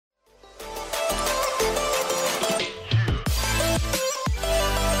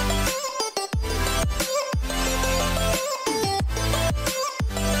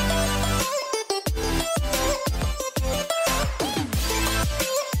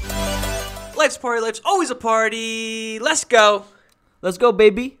Life's a party. Life's always a party. Let's go. Let's go,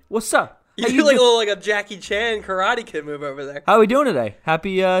 baby. What's up? You do like a little like a Jackie Chan Karate Kid move over there. How are we doing today?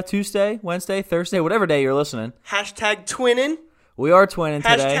 Happy Tuesday, Wednesday, Thursday, whatever day you're listening. Hashtag twinning. We are twinning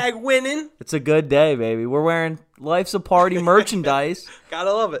today. Hashtag winning. It's a good day, baby. We're wearing Life's a Party merchandise.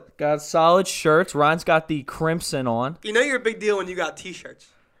 Gotta love it. Got solid shirts. Ryan's got the crimson on. You know you're a big deal when you got T-shirts.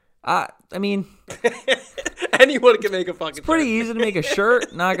 I mean, Anyone can make a fucking it's pretty easy to make a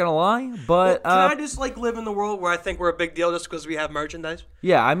shirt, not going to lie. But Well, can I just like live in the world where I think we're a big deal just because we have merchandise?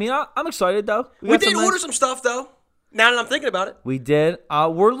 yeah, I mean, I'm excited, though. We did order some stuff, though. Now that I'm thinking about it. We did.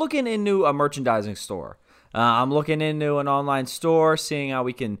 We're looking into a merchandising store. I'm looking into an online store, seeing how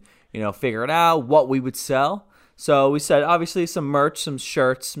we can, figure it out, what we would sell. So we said, obviously, some merch, some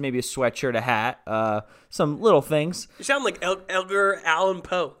shirts, maybe a sweatshirt, a hat, some little things. You sound like Edgar Allan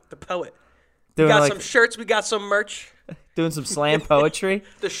Poe, the poet. We Doing got some shirts. We got some merch. Doing some slam poetry.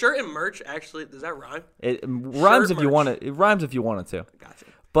 The shirt and merch, actually, does that rhyme? It rhymes Shirt if you merch. want it. It rhymes if you want it to. Gotcha.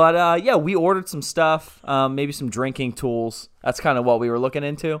 But yeah, we ordered some stuff, maybe some drinking tools. That's kind of what we were looking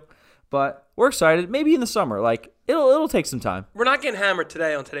into. But we're excited. Maybe in the summer, like it'll take some time. We're not getting hammered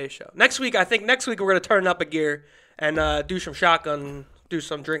today on today's show. Next week we're going to turn up a gear and do some shotgun, do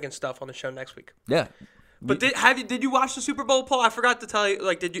some drinking stuff on the show next week. Yeah. But did you watch the Super Bowl, Paul? I forgot to tell you.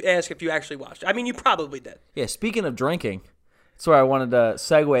 Like, did you ask if you actually watched it? I mean, you probably did. Yeah. Speaking of drinking, that's where I wanted to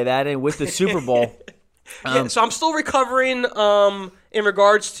segue that in with the Super Bowl. Yeah, so I'm still recovering in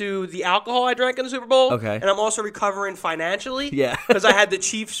regards to the alcohol I drank in the Super Bowl. Okay. And I'm also recovering financially. Yeah. Because I had the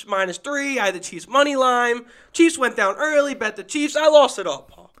Chiefs -3. I had the Chiefs money line. Chiefs went down early, bet the Chiefs. I lost it all,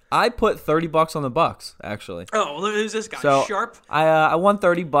 Paul. I put $30 on the Bucks, actually. Oh, well, who's this guy? So Sharp? I won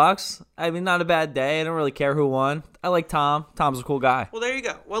 $30. I mean, not a bad day. I don't really care who won. I like Tom. Tom's a cool guy. Well, there you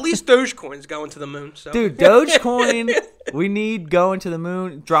go. Well, at least Dogecoin's going to the moon. So. Dude, Dogecoin, we need going to the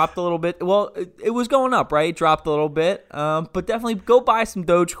moon. Dropped a little bit. Well, it was going up, right? Dropped a little bit. But definitely go buy some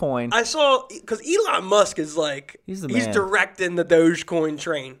Dogecoin. I saw, because Elon Musk is like, He's the he's man. directing the Dogecoin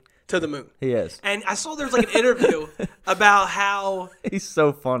train to the moon. He is. And I saw there was like an interview about how He's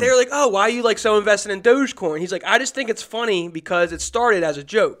so funny. they're like, oh, why are you like so invested in Dogecoin? He's like, I just think it's funny because it started as a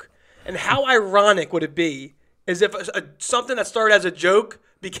joke. And how ironic would it be is if something that started as a joke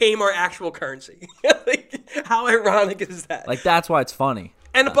became our actual currency? Like, how ironic is that? Like, that's why it's funny.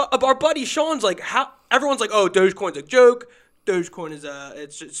 And our buddy Sean's like, how everyone's like, oh, Dogecoin's a joke. Dogecoin is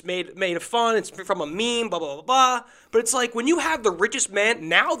it's made of fun. It's from a meme, blah blah blah blah. But it's like when you have the richest man,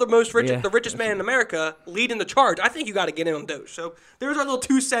 now the richest man in America leading the charge. I think you got to get in on Doge. So there's our little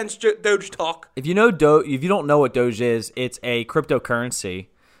 2 cents Doge talk. If you don't know what Doge is, it's a cryptocurrency.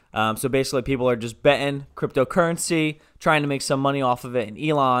 So basically, people are just betting cryptocurrency, trying to make some money off of it. And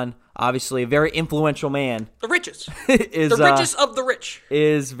Elon, obviously a very influential man, The richest, is the richest of the rich.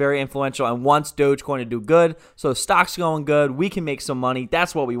 is very influential and wants Dogecoin to do good. So the stock's going good. We can make some money.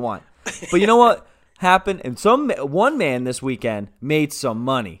 That's what we want. But you know what happened? And one man this weekend made some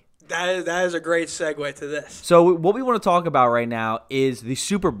money. That is a great segue to this. So what we want to talk about right now is the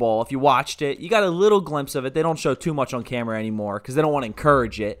Super Bowl. If you watched it, you got a little glimpse of it. They don't show too much on camera anymore because they don't want to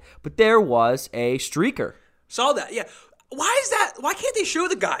encourage it. But there was a streaker. Saw that, yeah. Why is that? Why can't they show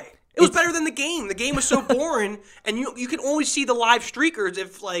the guy? It was better than the game. The game was so boring, and you can only see the live streakers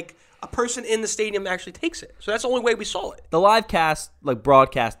if like a person in the stadium actually takes it. So that's the only way we saw it. The live cast, like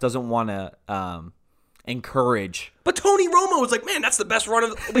broadcast, doesn't want to encourage. But Tony Romo was like, man, that's the best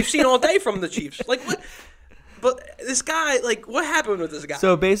run we've seen all day from the Chiefs. Like, what? But this guy, like, what happened with this guy?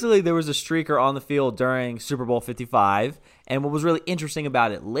 So basically, there was a streaker on the field during Super Bowl 55, and what was really interesting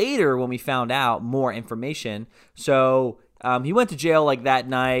about it later when we found out more information, so he went to jail like that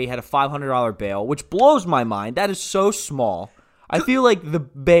night, had a $500 bail, which blows my mind. That is so small. I feel like the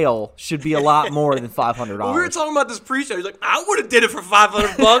bail should be a lot more than $500. Well, we were talking about this pre-show. He's like, I would have did it for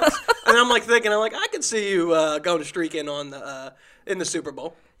 $500, and I'm like thinking, I could see you going to streak in on the in the Super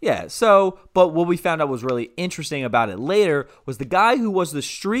Bowl. Yeah, so, but what we found out was really interesting about it later was the guy who was the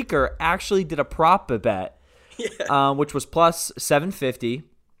streaker actually did a prop bet, which was plus 750,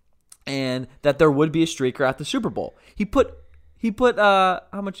 and that there would be a streaker at the Super Bowl. He put how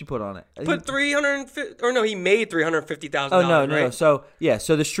much he put on it? Put 350, or no, he made $350,000. Oh no, right? So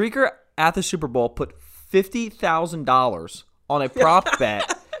so the streaker at the Super Bowl put $50,000 on a prop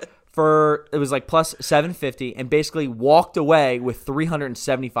bet. It was like plus 750, and basically walked away with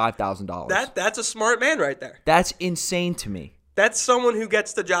 $375,000. That's a smart man right there. That's insane to me. That's someone who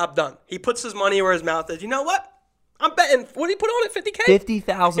gets the job done. He puts his money where his mouth is. You know what? I'm betting. What did he put on it? $50K?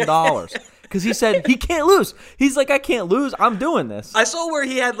 $50,000. Because he said he can't lose. He's like, I can't lose. I'm doing this. I saw where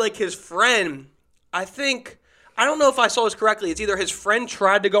he had like his friend. I think I don't know if I saw this correctly. It's either his friend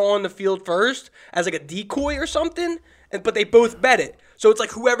tried to go on the field first as like a decoy or something, but they both bet it. So it's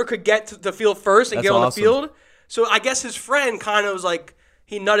like whoever could get to the field first and That's get on awesome. the field. So I guess his friend kind of was like,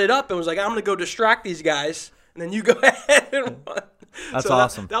 he nutted up and was like, I'm going to go distract these guys, and then you go ahead and run. That's So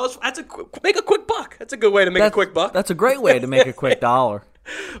awesome. Make a quick buck. That's a good way to make a quick buck. That's a great way to make a quick dollar.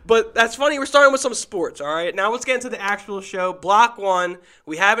 But that's funny. We're starting with some sports, all right? Now let's get into the actual show. Block 1.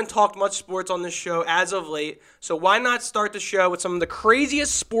 We haven't talked much sports on this show as of late, so why not start the show with some of the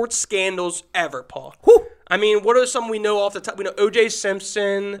craziest sports scandals ever, Paul? Whew. I mean, what are some we know off the top? We know O.J.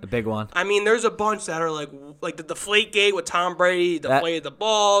 Simpson. A big one. I mean, there's a bunch that are like the Deflategate with Tom Brady, deflated the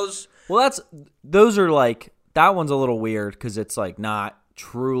balls. Well, those are like, that one's a little weird because it's like not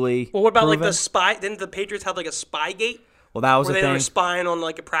truly. Well, what about proven. like the spy? Didn't the Patriots have like a Spygate? Well, that was Where the they thing. were spying on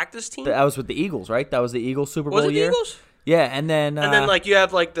like a practice team? That was with the Eagles, right? That was the Eagles Super Bowl Was it the year. Eagles? Yeah, and then like you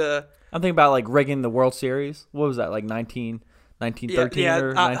have like the I'm thinking about like rigging the World Series. What was that, like 1913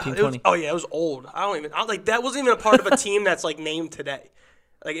 or 1920? It was old. That wasn't even a part of a team that's like named today.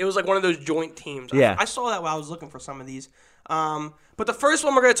 Like it was like one of those joint teams. Yeah. I saw that while I was looking for some of these. But the first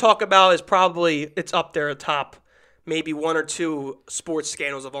one we're going to talk about is probably it's up there atop maybe one or two sports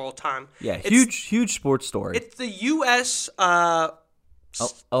scandals of all time. Yeah, It's- huge sports story. It's the U.S.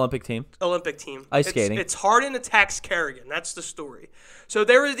 Olympic team. Olympic team. Ice skating. It's Hardin attacks Kerrigan. That's the story. So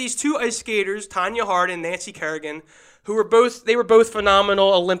there were these two ice skaters, Tanya Hardin, Nancy Kerrigan, who were both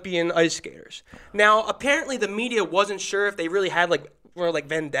phenomenal Olympian ice skaters. Now, apparently the media wasn't sure if they really had were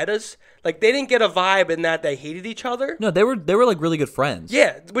vendettas. Like they didn't get a vibe in that they hated each other. No, they were like really good friends.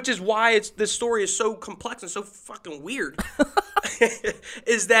 Yeah, which is why this story is so complex and so fucking weird.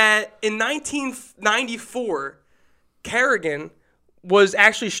 Is that in 1994, Kerrigan was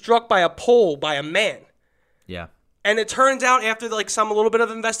actually struck by a pole by a man. Yeah. And it turns out after a little bit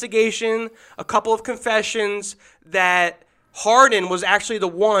of investigation, a couple of confessions, that Hardin was actually the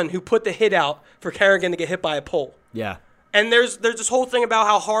one who put the hit out for Kerrigan to get hit by a pole. Yeah. And there's this whole thing about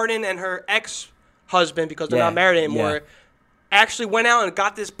how Hardin and her ex-husband, because they're Yeah, not married anymore, yeah. actually went out and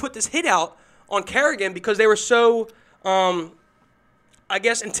put this hit out on Kerrigan because they were so, I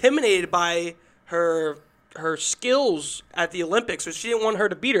guess, intimidated by her skills at the Olympics, so she didn't want her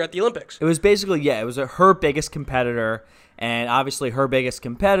to beat her at the Olympics. It was basically, it was her biggest competitor, and obviously her biggest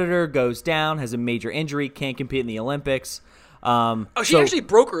competitor goes down, has a major injury, can't compete in the Olympics. She actually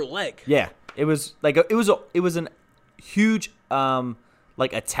broke her leg. Yeah, it was like it was an huge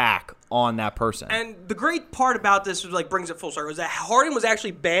attack on that person. And the great part about this was brings it full circle is that Hardin was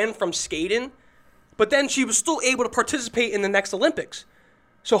actually banned from skating, but then she was still able to participate in the next Olympics.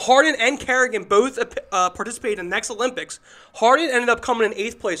 So Hardin and Kerrigan both participated in the next Olympics. Hardin ended up coming in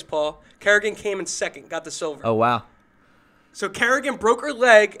 8th place, Paul. Kerrigan came in 2nd, got the silver. Oh wow. So Kerrigan broke her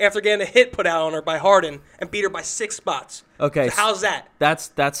leg after getting a hit put out on her by Hardin and beat her by 6 spots. Okay, So how's that?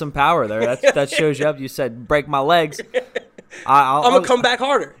 That's some power there. That shows you up. You said break my legs. I'm I'm going to come back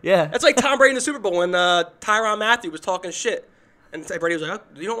harder. Yeah. That's like Tom Brady in the Super Bowl when Tyrann Mathieu was talking shit. And Brady was like,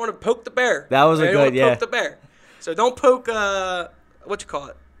 oh, you don't want to poke the bear. That was You a don't good, wanna poke the bear. So don't poke,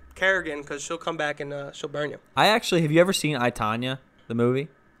 Kerrigan, because she'll come back and she'll burn you. have you ever seen I, Tonya, the movie?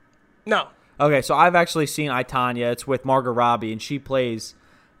 No. Okay, so I've actually seen I, Tonya. It's with Margot Robbie, and she plays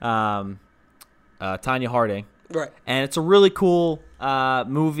Tanya Harding. Right. And it's a really cool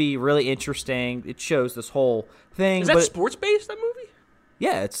movie, really interesting. It shows this whole thing. Is that but sports-based, that movie?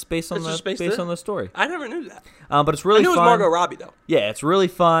 yeah, it's based on It's just the based based there? on the story. I never knew that. But it's really I knew fun. it was Margot Robbie, though. Yeah, it's really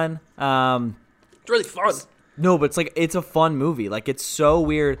fun. It's really fun. No, but it's a fun movie. Like, it's so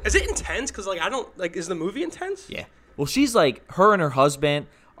weird. Is it intense? Because, I don't, is the movie intense? Yeah. Well, she's her and her husband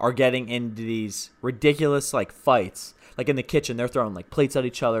are getting into these ridiculous fights. Like in the kitchen, they're throwing plates at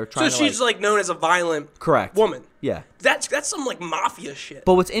each other. So she's known as a violent correct woman. Yeah. That's some mafia shit.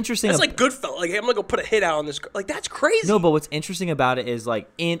 But what's interesting, That's like Goodfellas. I'm gonna go put a hit out on this. That's crazy. no, but what's interesting about it is at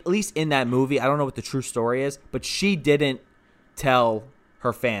least in that movie, I don't know what the true story is, but she didn't tell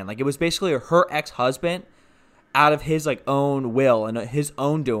her fan. It was basically her ex-husband, out of his own will and his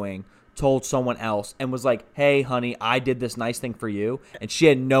own doing, told someone else and was like, "Hey, honey, I did this nice thing for you," and she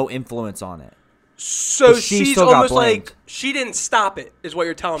had no influence on it. So But she she's still got almost blamed. she didn't stop it, is what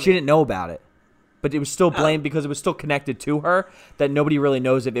you're telling me. She didn't know about it, but it was still blamed because it was still connected to her. That nobody really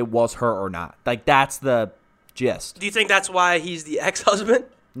knows if it was her or not. That's the gist. Do you think that's why he's the ex-husband?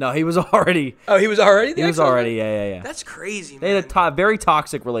 No, he was already. Oh, he was already the He was ex-husband? already. Yeah. That's crazy, man. They had a very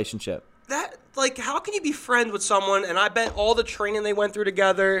toxic relationship. That how can you be friends with someone and I bet all the training they went through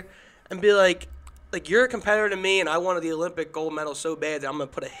together and be like you're a competitor to me and I wanted the Olympic gold medal so bad that I'm gonna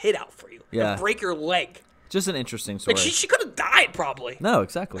put a hit out for you Yeah. and break your leg. Just an interesting story. She could have died probably. No,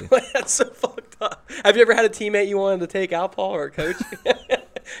 exactly. That's so fucked Have you ever had a teammate you wanted to take out, Paul, or a coach?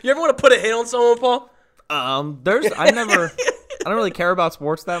 You ever want to put a hit on someone, Paul? I don't really care about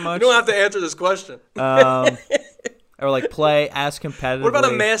sports that much. You don't have to answer this question. Or like play as competitively. What about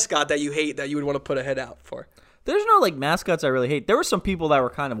a mascot that you hate that you would want to put a hit out for? There's no like mascots I really hate. There were some people that were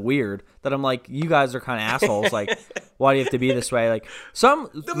kind of weird that I'm like, you guys are kind of assholes. Like, why do you have to be this way? Like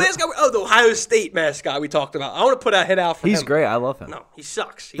the mascot. Oh, the Ohio State mascot we talked about. I want to put a hit out for him. He's great. I love him. No, he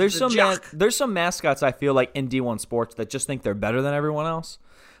sucks. There's some mascots I feel like in D1 sports that just think they're better than everyone else.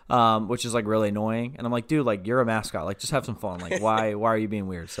 Which is like really annoying, and I'm like, dude, like you're a mascot, like just have some fun. Like, why are you being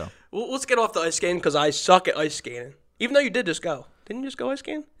weird? So let's get off the ice skating because I suck at ice skating. Even though you did just go, didn't you just go ice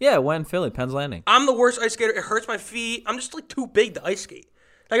skating? Yeah, when Philly, Penn's Landing. I'm the worst ice skater. It hurts my feet. I'm just like too big to ice skate.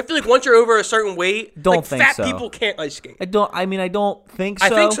 Like I feel like once you're over a certain weight, fat people can't ice skate. I don't think so. I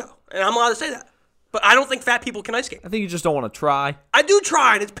think so, and I'm allowed to say that. But I don't think fat people can ice skate. I think you just don't want to try. I do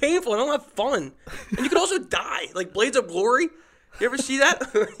try, and it's painful. I don't have fun, and you can also die. Like Blades of Glory. You ever see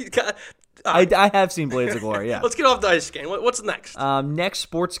that? I have seen Blades of Glory, yeah. Let's get off the ice skating. What's next? Next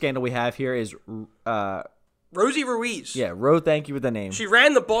sports scandal we have here is Rosie Ruiz. Yeah, thank you with the name. She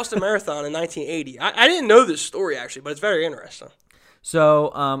ran the Boston Marathon in 1980. I didn't know this story, actually, but it's very interesting.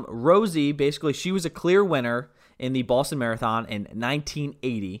 So Rosie, basically, she was a clear winner in the Boston Marathon in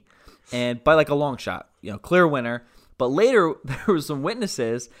 1980, and by like a long shot, clear winner. But later, there were some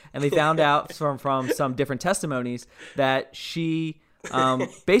witnesses, and they found out from some different testimonies that she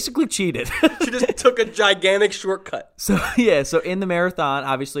basically cheated. She just took a gigantic shortcut. So in the marathon,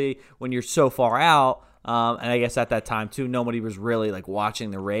 obviously, when you're so far out, and I guess at that time, too, nobody was really like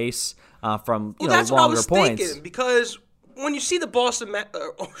watching the race from that's longer what I was points. Thinking, because when you see the Boston I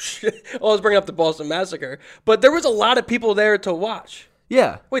was bringing up the Boston Massacre, but there was a lot of people there to watch.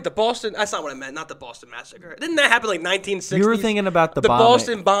 Yeah. Wait, the Boston... That's not what I meant. Not the Boston Massacre. Didn't that happen like 1960s? You were thinking about the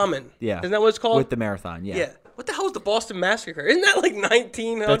Boston bombing. Yeah. Isn't that what it's called? With the marathon, yeah. Yeah. What the hell is the Boston Massacre? Isn't that like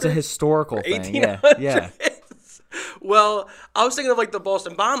 1900? That's a historical thing. Yeah. Well, I was thinking of like the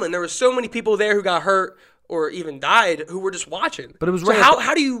Boston bombing. There were so many people there who got hurt or even died who were just watching. But it was so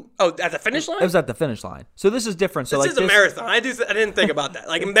how do you... Oh, at the finish line? It was at the finish line. So this is different. So this is a marathon. I didn't think about that.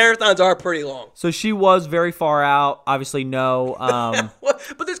 Like marathons are pretty long. So she was very far out. Obviously, no...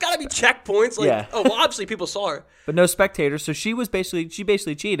 but there's got to be checkpoints. Like, oh, well, obviously people saw her. But no spectators. So she basically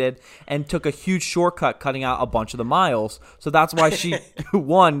cheated and took a huge shortcut cutting out a bunch of the miles. So that's why she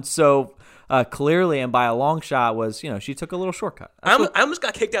won so... clearly and by a long shot was, she took a little shortcut. I almost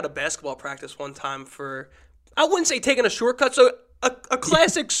got kicked out of basketball practice one time for, I wouldn't say taking a shortcut, so a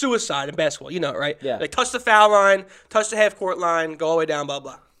classic suicide in basketball, right? Yeah. Like touch the foul line, touch the half court line, go all the way down, blah,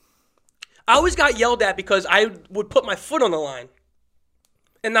 blah. I always got yelled at because I would put my foot on the line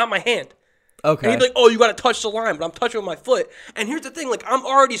and not my hand. Okay. And he'd be like, oh, you got to touch the line, but I'm touching with my foot. And here's the thing, like I'm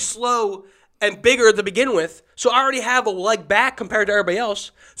already slow and bigger to begin with, so I already have a leg back compared to everybody else.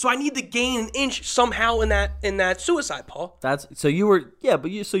 So I need to gain an inch somehow in that suicide, Paul. You were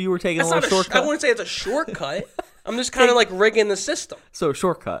taking a little shortcut. I wouldn't say it's a shortcut. I'm just kind of like rigging the system. So a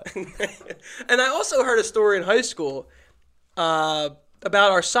shortcut. And I also heard a story in high school about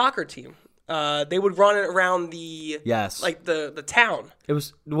our soccer team. They would run it around the the town. It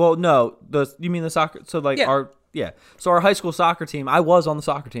was you mean the soccer? So like So our high school soccer team, I was on the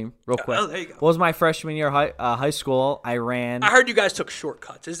soccer team, real quick. Oh, there you go. Was my freshman year high school. I ran. I heard you guys took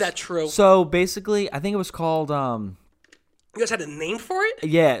shortcuts. Is that true? So basically, I think it was called. You guys had a name for it?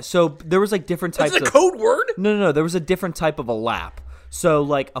 Yeah. So there was like different types. Is it a code word? No. There was a different type of a lap. So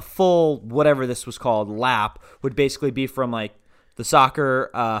like a full whatever this was called lap would basically be from like the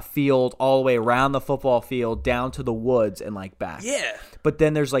soccer field all the way around the football field down to the woods and like back. Yeah. But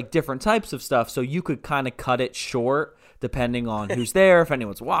then there's like different types of stuff, so you could kind of cut it short depending on who's there, if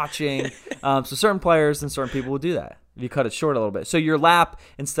anyone's watching. So certain players and certain people would do that. You cut it short a little bit. So your lap,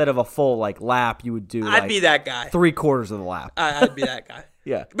 instead of a full like lap, you would do I'd be that guy. 3/4 of the lap. I'd be that guy.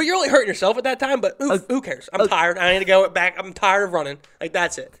 Yeah. But you're only hurting yourself at that time, but who cares? I'm tired. I need to go back. I'm tired of running. Like,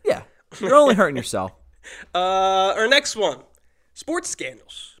 that's it. Yeah. You're only hurting yourself. Our next one. Sports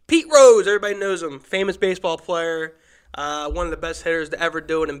scandals. Pete Rose, everybody knows him. Famous baseball player. One of the best hitters to ever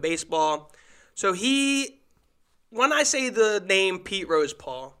do it in baseball. So when I say the name Pete Rose,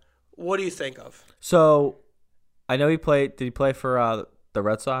 Paul, what do you think of? So, I know did he play for the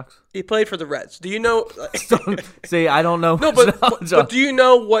Red Sox? He played for the Reds. Do you know? See, I don't know. No, but do you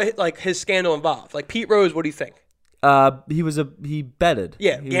know what like his scandal involved? Like Pete Rose, what do you think? He betted.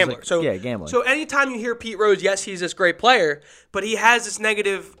 Yeah, gambler. Gambling. So anytime you hear Pete Rose, yes, he's this great player, but he has this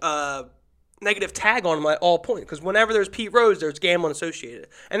negative negative tag on him at all points. Because whenever there's Pete Rose, there's gambling associated.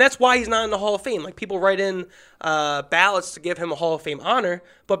 And that's why he's not in the Hall of Fame. Like, people write in ballots to give him a Hall of Fame honor,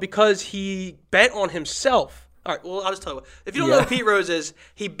 but because he bet on himself. All right, well, I'll just tell you. If you don't know who Pete Rose is,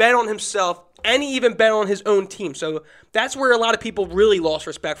 he bet on himself, and he even bet on his own team. So that's where a lot of people really lost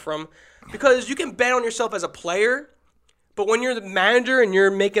respect from. Because you can bet on yourself as a player, but when you're the manager and you're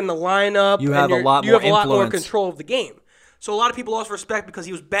making the lineup, you have a lot more control of the game. So a lot of people lost respect because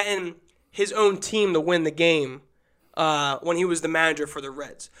he was betting his own team to win the game when he was the manager for the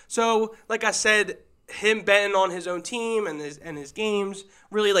Reds. So, like I said, him betting on his own team and his games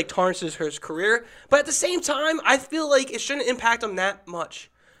really like tarnishes his career. But at the same time, I feel like it shouldn't impact him that much.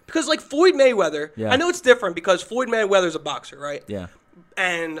 Because like Floyd Mayweather, I know it's different because Floyd Mayweather's a boxer, right? Yeah.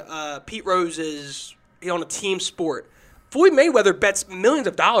 And Pete Rose is on a team sport. Floyd Mayweather bets millions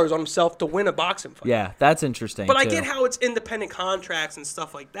of dollars on himself to win a boxing fight. Yeah, that's interesting. But I get how it's independent contracts and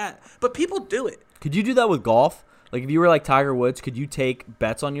stuff like that. But people do it. Could you do that with golf? Like, if you were like Tiger Woods, could you take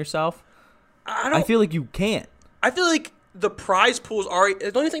bets on yourself? I feel like you can't. I feel like the prize pool's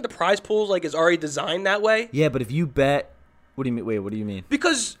already. Don't you think the prize pool is already designed that way? Yeah, but if you bet, what do you mean? Wait, what do you mean?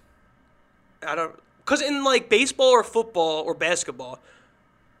 Because in like baseball or football or basketball,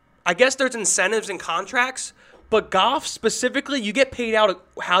 I guess there's incentives and contracts. But golf specifically, you get paid out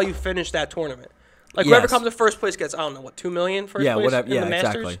how you finish that tournament. Like whoever comes in first place gets, I don't know, what, $2 million first place whatever. in the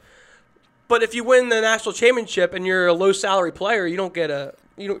Masters? Exactly. But if you win the national championship and you're a low salary player,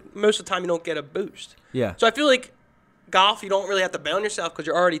 most of the time you don't get a boost. Yeah. So I feel like golf, you don't really have to bet on yourself because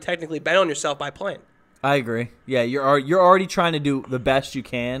you're already technically bet on yourself by playing. I agree. Yeah, you're already trying to do the best you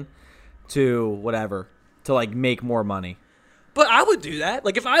can to like make more money. But I would do that.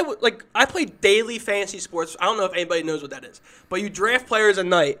 Like, if I would, like, I play daily fantasy sports. I don't know if anybody knows what that is. But you draft players a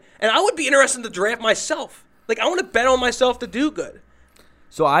night. And I would be interested to draft myself. Like, I want to bet on myself to do good.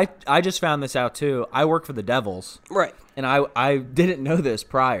 So I just found this out, too. I work for the Devils. Right. And I didn't know this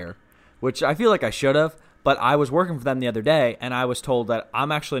prior, which I feel like I should have. But I was working for them the other day, and I was told that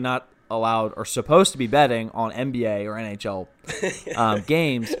I'm actually not allowed or supposed to be betting on NBA or NHL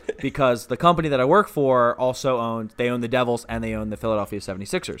games because the company that I work for also own the Devils and they own the Philadelphia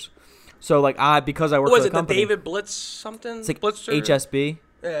 76ers. So because I work for the company. The David Blitz something? It's like Blitzer? HSB.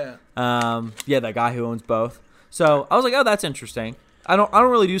 Yeah. That guy who owns both. So I was like, oh, that's interesting. I don't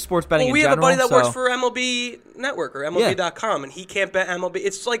really do sports betting in general. We have a buddy that works for MLB Network or MLB.com, and he can't bet MLB.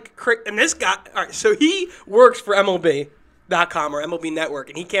 It's like, and this guy, all right, so he works for MLB.com or MLB Network,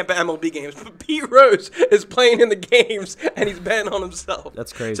 and he can't bet MLB games. But Pete Rose is playing in the games, and he's betting on himself.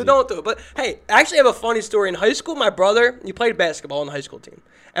 That's crazy. So don't do it. But, hey, I actually have a funny story. In high school, my brother, he played basketball on the high school team,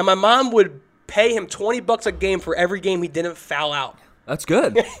 and my mom would pay him $20 a game for every game he didn't foul out. That's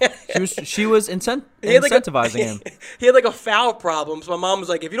good. She was incentivizing him. He had a foul problem, so my mom was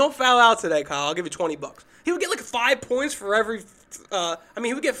like, "If you don't foul out today, Kyle, I'll give you $20." He would get 5 points for every.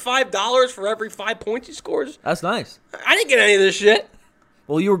 He would get $5 for every 5 points he scores. That's nice. I didn't get any of this shit.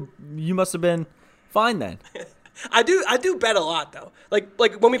 Well, you must have been fine then. I do bet a lot though. Like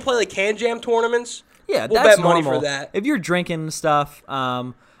when we play Can Jam tournaments. Yeah, we'll that's bet money normal for that. If you're drinking stuff,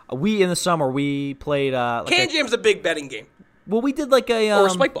 we in the summer we played. Can Jam's a big betting game. Well, we did or a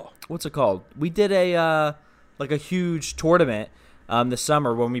spike ball. What's it called? We did a huge tournament this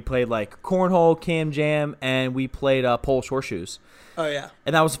summer when we played cornhole, Cam Jam, and we played Polish horseshoes. Oh yeah,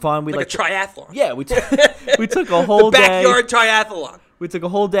 and that was fun. We a triathlon. Yeah, we took a whole the backyard triathlon. We took a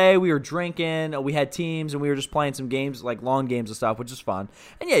whole day. We were drinking. We had teams, and we were just playing some games, long games and stuff, which is fun.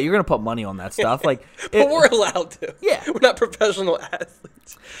 And yeah, you're gonna put money on that stuff. But we're allowed to. Yeah, we're not professional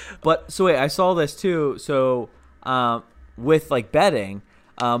athletes. But so wait, I saw this too. So. With betting,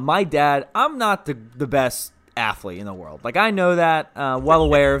 my dad, I'm not the best athlete in the world. I know that, well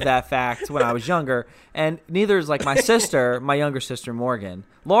aware of that fact when I was younger, and neither is my sister, my younger sister Morgan.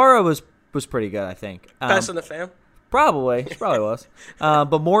 Laura was pretty good, I think. Best in the fam? Probably, she probably was.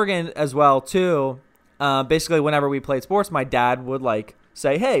 But Morgan as well too. Basically, whenever we played sports, my dad would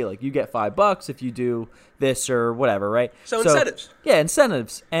say, hey, you get $5 if you do this or whatever, right? So incentives. Yeah,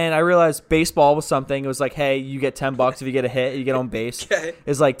 incentives. And I realized baseball was something. It was hey, you get $10 if you get a hit, you get on base. Okay.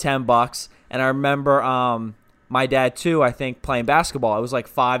 It's $10. And I remember my dad too, I think, playing basketball. It was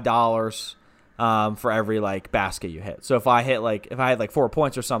 $5 for every basket you hit. So if I hit if I had 4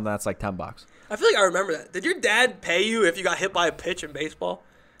 points or something, that's $10. I feel I remember that. Did your dad pay you if you got hit by a pitch in baseball?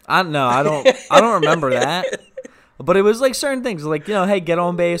 I don't know. I don't remember that. But it was certain things hey, get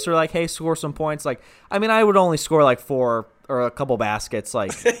on base or hey, score some points. I would only score 4 or a couple baskets, 4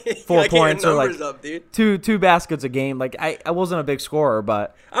 points or up, dude. two baskets a game. I wasn't a big scorer,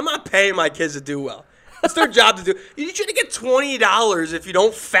 but I'm not paying my kids to do well. It's their job to do. You shouldn't get $20 if you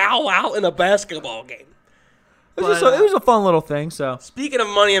don't foul out in a basketball game. It was a fun little thing. So speaking of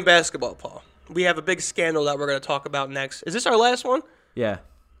money in basketball, Paul, we have a big scandal that we're going to talk about next. Is this our last one? yeah.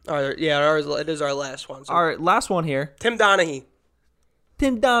 It is our last one. So All right, last one here. Tim Donaghy.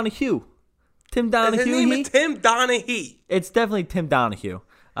 Tim Donahue. Tim Donahue. His name is Tim Donaghy. It's definitely Tim Donahue.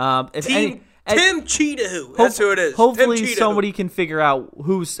 Tim Cheetah. That's who it is. Hopefully Tim Cheetah. somebody can figure out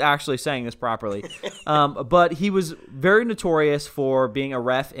who's actually saying this properly. But he was very notorious for being a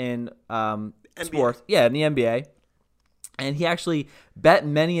ref in sports. Yeah, in the NBA. And he actually bet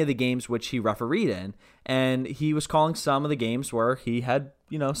many of the games which he refereed in. And he was calling some of the games where he had,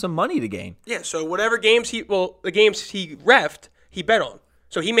 some money to gain. Yeah, so whatever games the games he refed, he bet on.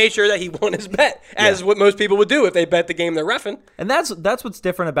 So he made sure that he won his bet, as what most people would do if they bet the game they're reffing. And that's what's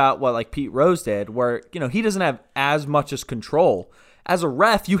different about what like Pete Rose did, where he doesn't have as much as control. As a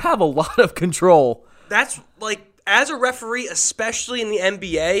ref, you have a lot of control. That's like as a referee, especially in the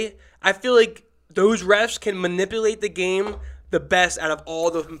NBA, I feel like those refs can manipulate the game the best out of all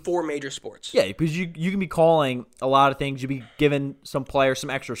the 4 major sports. Yeah, because you can be calling a lot of things. You'd be giving some players some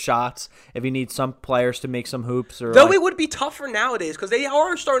extra shots if you need some players to make some hoops. Or Though it would be tougher nowadays because they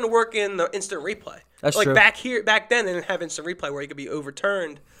are starting to work in the instant replay. That's like true. Back then, they didn't have instant replay where you could be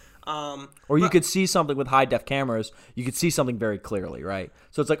overturned. Or you could see something with high def cameras. You could see something very clearly, right?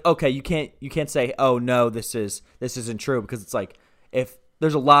 So it's like, okay, you can't say, oh no, this isn't true, because it's like if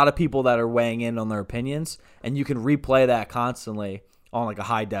there's a lot of people that are weighing in on their opinions, and you can replay that constantly on like a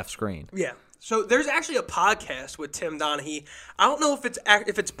high def screen. Yeah. So there's actually a podcast with Tim Donaghy. I don't know if it's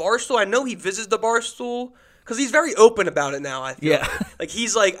Barstool. I know he visits the Barstool because he's very open about it now. I feel like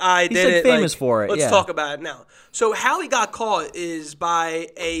he's like I he's did like it. Famous for it. Let's talk about it now. So how he got caught is by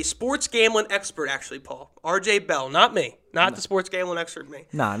a sports gambling expert, actually, Paul R.J. Bell, not me, not the sports gambling expert, me.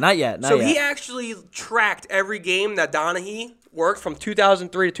 Nah, not yet. He actually tracked every game that Donaghy worked from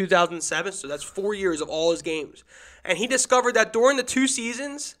 2003 to 2007. So that's 4 years of all his games. And he discovered that during the 2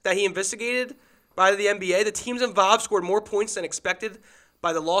 seasons that he investigated by the NBA, the teams involved scored more points than expected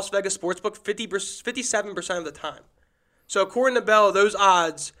by the Las Vegas Sportsbook 57% of the time. So according to Bell, those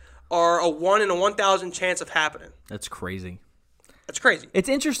odds are a 1 in a 1,000 chance of happening. That's crazy. That's crazy. It's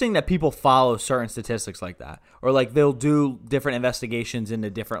interesting that people follow certain statistics like that, or like they'll do different investigations into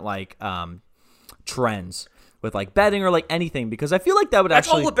different like trends with like betting or like anything, because I feel like that would That's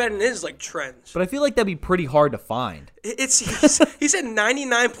actually. all what betting is, like trends. But I feel like that'd be pretty hard to find. He said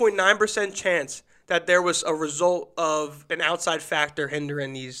 99.9% chance that there was a result of an outside factor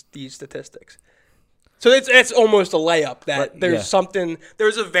hindering these statistics. So it's almost a layup that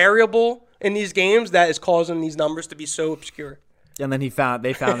there's a variable in these games that is causing these numbers to be so obscure. And then they found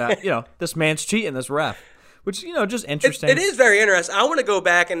out, this man's cheating, this ref, which, just interesting. It is very interesting. I want to go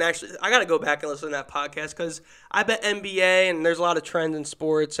back and I got to go back and listen to that podcast because I bet NBA and there's a lot of trends in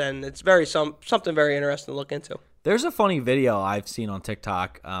sports and it's something very interesting to look into. There's a funny video I've seen on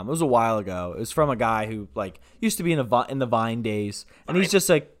TikTok. It was a while ago. It was from a guy who like used to be in the Vine days, and he's just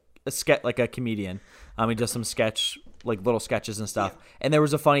like a comedian. He does some little sketches and stuff. Yeah. And there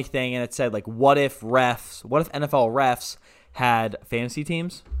was a funny thing, and it said like, what if NFL refs had fantasy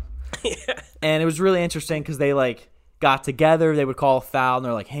teams? Yeah. And it was really interesting because they like got together. They would call a foul, and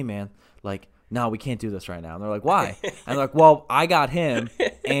they're like, "Hey man, like, no, we can't do this right now." And they're like, "Why?" And they're like, "Well, I got him,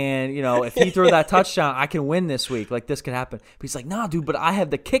 and if he throws that touchdown, I can win this week. Like, this could happen." But he's like, "Nah, dude, but I have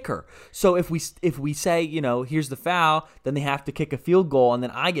the kicker. So if we say, here's the foul, then they have to kick a field goal, and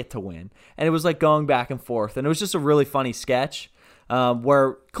then I get to win." And it was like going back and forth, and it was just a really funny sketch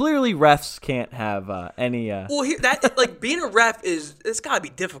where clearly refs can't have any. Well, being a ref it's got to be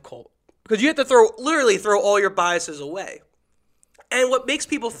difficult because you have to literally throw all your biases away. And what makes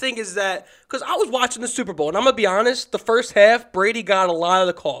people think is that, because I was watching the Super Bowl, and I'm going to be honest, the first half, Brady got a lot of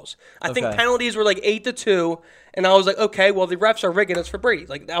the calls. I think penalties were like 8-2, and I was like, okay, well, the refs are rigging us for Brady.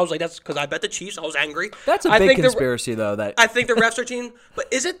 Like, I was like, that's because I bet the Chiefs. I was angry. That's a big conspiracy, though. I think the refs are cheating. But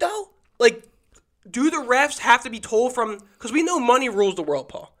is it, though? Like, do the refs have to be told from, because we know money rules the world,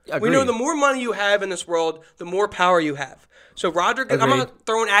 Paul. Agreed. We know the more money you have in this world, the more power you have. So Roger, I'm not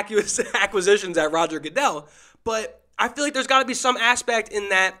throwing acquisitions at Roger Goodell, but I feel like there's got to be some aspect in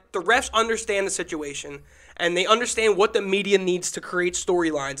that the refs understand the situation and they understand what the media needs to create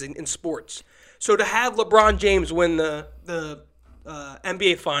storylines in sports. So to have LeBron James win the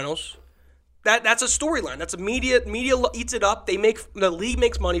NBA Finals, that's a storyline. That's a media eats it up. The league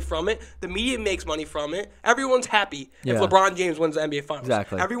makes money from it. The media makes money from it. Everyone's happy if LeBron James wins the NBA Finals.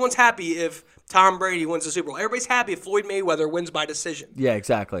 Exactly. Everyone's happy if Tom Brady wins the Super Bowl. Everybody's happy if Floyd Mayweather wins by decision. Yeah,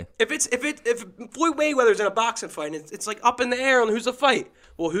 exactly. If Floyd Mayweather's in a boxing fight, and it's like up in the air on who's the fight.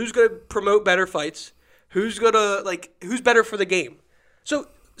 Well, who's going to promote better fights? Who's better for the game? So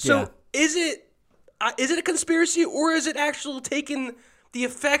Yeah. is it a conspiracy, or is it actually taking the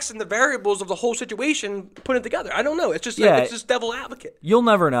effects and the variables of the whole situation, putting it together? I don't know. It's just it's just devil advocate. You'll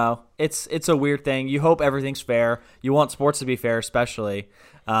never know. It's a weird thing. You hope everything's fair. You want sports to be fair, especially.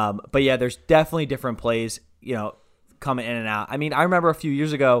 But yeah, there's definitely different plays, coming in and out. I mean, I remember a few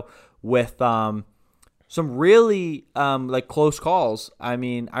years ago with some really close calls. I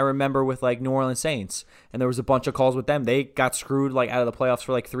mean, I remember with New Orleans Saints, and there was a bunch of calls with them. They got screwed out of the playoffs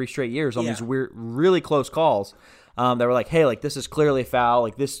for 3 straight years on these weird, really close calls. They were like, hey, this is clearly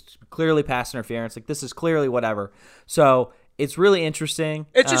foul, this clearly pass interference, this is clearly whatever. So it's really interesting.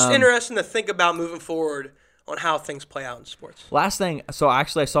 It's just interesting to think about moving forward on how things play out in sports. Last thing, so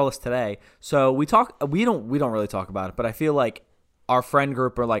actually I saw this today. So we don't really talk about it, but I feel like our friend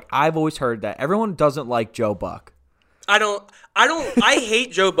group are I've always heard that everyone doesn't like Joe Buck. I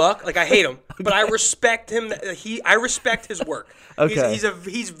hate Joe Buck. I hate him, but I respect him. I respect his work. Okay.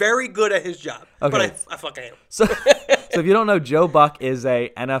 He's very good at his job. Okay. But I fucking hate him. So if you don't know, Joe Buck is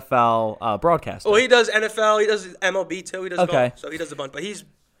a NFL broadcaster. Well, he does NFL. He does MLB too. He does Okay. golf. So he does a bunch. But he's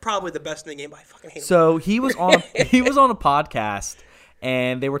probably the best in the game. But I fucking hate him. So he was on a podcast,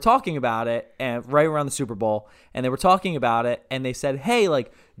 and they were talking about it, and right around the Super Bowl, and they were talking about it, and they said, hey,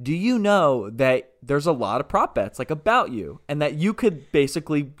 do you know that there's a lot of prop bets about you, and that you could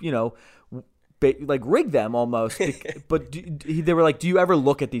basically, rig them almost. But they were like, do you ever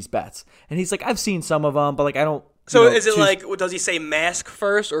look at these bets? And he's like, I've seen some of them, but I don't. So is it does he say mask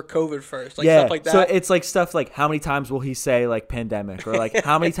first or COVID first? Yeah. Stuff like that? So it's stuff how many times will he say pandemic, or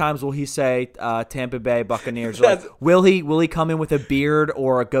how many times will he say Tampa Bay Buccaneers? Or will he come in with a beard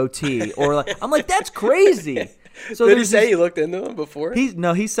or a goatee? Or I'm like, that's crazy. So did he say he looked into them before?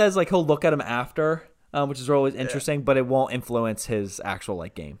 He says he'll look at them after, which is always interesting, but it won't influence his actual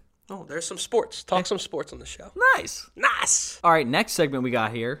game. Oh, there's some sports. Talk some sports on the show. Nice. All right, next segment we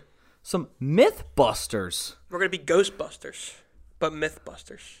got here. Some Mythbusters. We're going to be Ghostbusters, but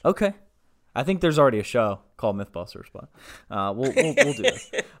Mythbusters. Okay. I think there's already a show called Mythbusters, but we'll do this.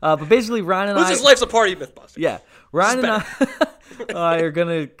 But basically, Ryan and Who's his life's a party Mythbusters? Yeah. Ryan and I are going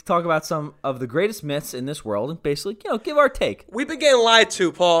to talk about some of the greatest myths in this world and basically, give our take. We've been getting lied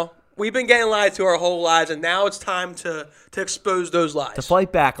to, Paul. We've been getting lied to our whole lives, and now it's time to expose those lies. To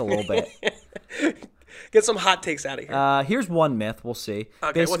fight back a little bit. Get some hot takes out of here. Here's one myth. We'll see.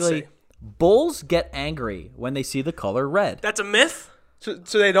 Okay, basically, let's see. Bulls get angry when they see the color red. That's a myth? So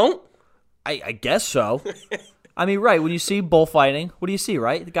they don't? I guess so. I mean, right, when you see bullfighting, what do you see,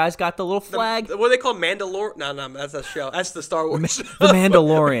 right? The guy's got the little flag. What are they called? Mandalore? No, that's a show. That's the Star Wars. The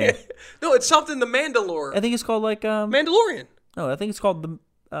Mandalorian. No, it's something the Mandalore. I think it's called Mandalorian. No, I think it's called the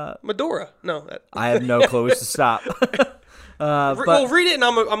Medora. No. I have no clue. It's to stop. Well, read it and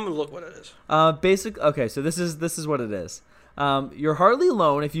I'm gonna look what it is. Okay, so this is what it is. You're hardly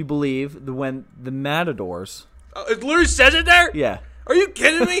alone if you believe when the matadors. It literally says it there? Yeah. Are you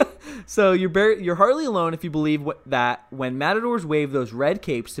kidding me? So you're hardly alone if you believe that when matadors wave those red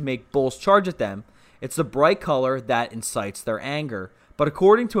capes to make bulls charge at them, it's the bright color that incites their anger. But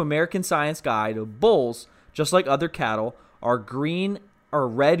according to American Science Guide, bulls, just like other cattle, are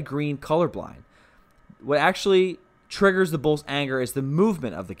red-green colorblind. What actually triggers the bull's anger is the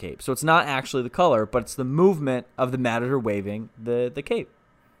movement of the cape. So it's not actually the color, but it's the movement of the matador waving the cape.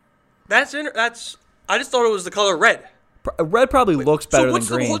 I just thought it was the color red. Red probably looks better than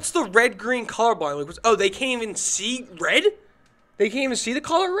green. What's the red-green colorblind? They can't even see red? They can't even see the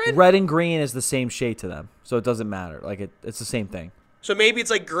color red? Red and green is the same shade to them, so it doesn't matter. It's the same thing. So maybe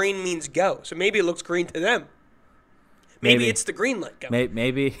it's green means go. So maybe it looks green to them. Maybe it's the green light go.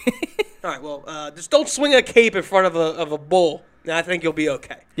 Maybe. All right, well, just don't swing a cape in front of a bull, and I think you'll be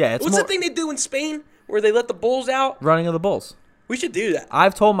okay. Yeah, What's the thing they do in Spain where they let the bulls out? Running of the bulls. We should do that.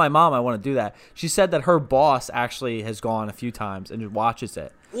 I've told my mom I want to do that. She said that her boss actually has gone a few times and just watches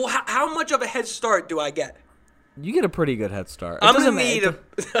it. Well, how much of a head start do I get? You get a pretty good head start. I'm gonna need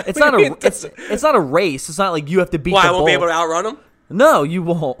It's not a race. It's not like you have to beat. Why, the I won't bull. be able to outrun them? No, you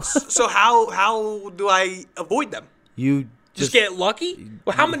won't. So how do I avoid them? You just get lucky.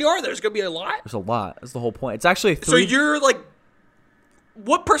 Well, how many are there? There's gonna be a lot. There's a lot. That's the whole point. It's actually So you're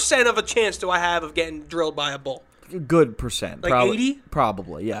what percent of a chance do I have of getting drilled by a bull? Good percent. Like 80?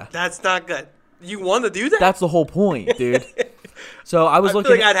 Probably, yeah. That's not good. You want to do that? That's the whole point, dude. So I was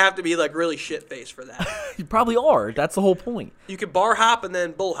looking. I feel like I'd have to be really shit faced for that. You probably are. That's the whole point. You could bar hop and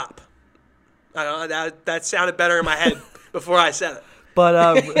then bull hop. I don't know. That sounded better in my head before I said it.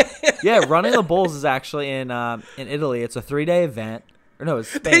 But yeah, running the bulls is actually in Italy. It's a 3-day event. Or no, it's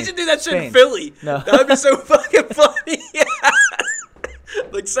Spain. They should do that shit Spain. in Philly. No. That would be so fucking funny.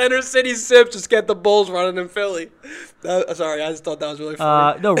 Like Center City Sips just get the Bulls running in Philly. Sorry, I just thought that was really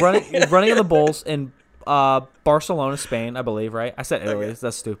funny. No, running of the Bulls in Barcelona, Spain, I believe, right? I said Italy. Okay.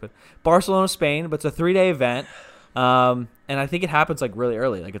 That's stupid. Barcelona, Spain, but it's a 3-day event. And I think it happens like really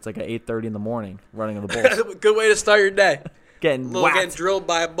early. Like it's like at 8:30 in the morning, running of the Bulls. Good way to start your day. Getting Getting drilled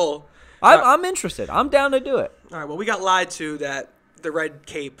by a bull. I'm interested. I'm down to do it. All right, well, we got lied to that the red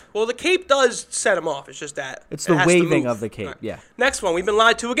cape. Well, the cape does set him off. It's just that. It's it the has to waving move. of the cape, All right. yeah. Next one, we've been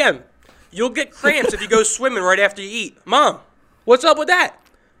lied to again. You'll get cramps if you go swimming right after you eat. Mom, what's up with that?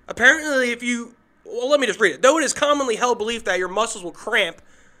 Apparently, let me just read it. Though it is commonly held belief that your muscles will cramp,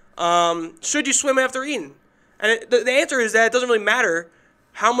 should you swim after eating? And the answer is that it doesn't really matter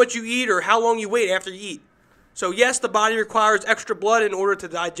how much you eat or how long you wait after you eat. So yes, the body requires extra blood in order to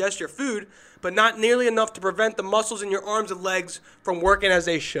digest your food, but not nearly enough to prevent the muscles in your arms and legs from working as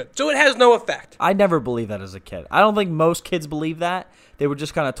they should. So it has no effect. I never believed that as a kid. I don't think most kids believe that. They were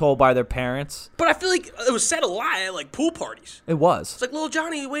just kind of told by their parents. But I feel like it was said a lot at like pool parties. It was. It's like, little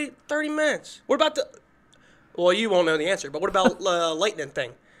Johnny, you wait 30 minutes. What about well, you won't know the answer, but what about lightning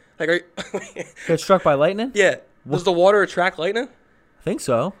thing? Like, are you... Get struck by lightning? Yeah. Does the water attract lightning? I think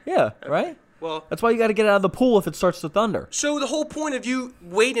so. Yeah, right? Well, That's why you got to get out of the pool if it starts to thunder. so the whole point of you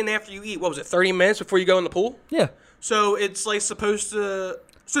waiting after you eat, what was it, 30 minutes before you go in the pool? Yeah. So it's like supposed to.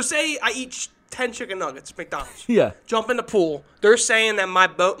 So say I eat 10 chicken nuggets, McDonald's. Yeah. Jump in the pool. They're saying that my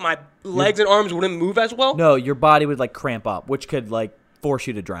legs and arms wouldn't move as well. No, your body would like cramp up, which could like force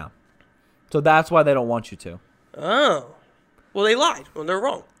you to drown. So that's why they don't want you to. Oh. Well, they lied. Well, they're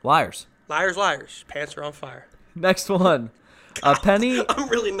wrong. Liars. Liars, liars. Pants are on fire. Next one. A penny. I'm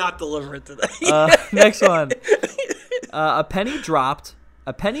really not delivering today. Next one. A penny dropped.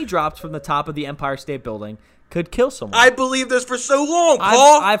 A penny dropped from the top of the Empire State Building could kill someone. I believed this for so long,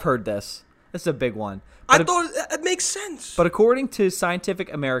 Paul. I've heard this. This is a big one. I thought it makes sense. But according to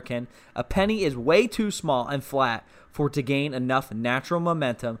Scientific American, a penny is way too small and flat for it to gain enough natural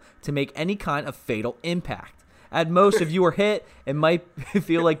momentum to make any kind of fatal impact. At most, if you were hit, it might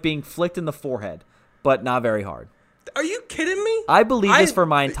feel like being flicked in the forehead, but not very hard. Are you kidding me? I believe this for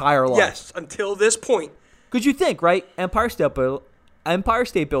my entire life. Yes, until this point. Because you think, right? Empire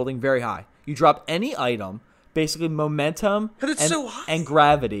State Building, very high. You drop any item, basically momentum But it's so high. and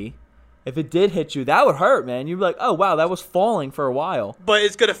gravity. If it did hit you, that would hurt, man. You'd be like, oh, wow, that was falling for a while. But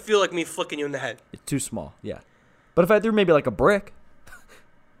it's going to feel like me flicking you in the head. It's too small, yeah. But if I threw maybe like a brick,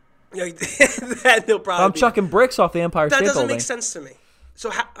 Yeah, that they'll probably I'm chucking bricks off the Empire That State doesn't Building. make sense to me. So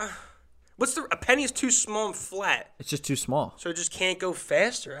how... a penny is too small and flat, It's just too small. so it just can't go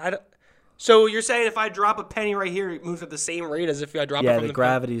faster. So you're saying if I drop a penny right here, it moves at the same rate as if I drop it Yeah, from the the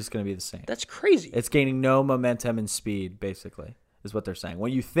gravity is going to be the same. That's crazy. It's gaining no momentum and speed, basically, is what they're saying.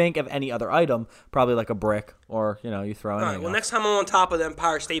 When you think of any other item, probably like a brick or, you throw All anything right. Well, else. next time I'm on top of the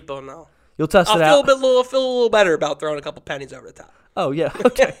Empire State Building, You'll test I'll it feel out. feel a little better about throwing a couple pennies over the top. Oh, yeah.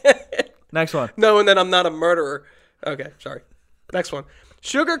 Okay. Next one. Knowing that I'm not a murderer. Okay, sorry. Next one.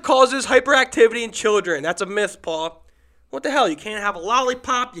 Sugar causes hyperactivity in children. That's a myth, Paul. What the hell? You can't have a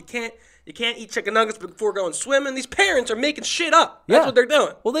lollipop. You can't eat chicken nuggets before going swimming. These parents are making shit up. That's what they're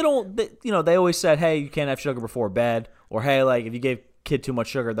doing. Well, they don't, they always said, hey, you can't have sugar before bed. Or, hey, like, if you gave kid too much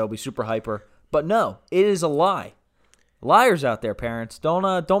sugar, they'll be super hyper. But no, it is a lie. Liars out there, parents.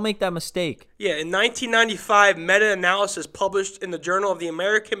 Don't make that mistake. Yeah, in 1995, meta-analysis published in the Journal of the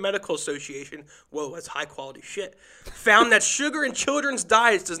American Medical Association, whoa, that's high-quality shit, found that sugar in children's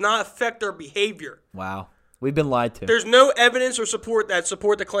diets does not affect their behavior. Wow. We've been lied to. There's no evidence or support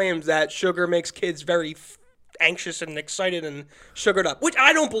the claims that sugar makes kids very anxious and excited and sugared up, which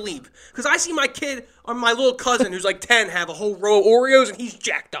I don't believe. Because I see my kid or my little cousin who's like 10 have a whole row of Oreos and he's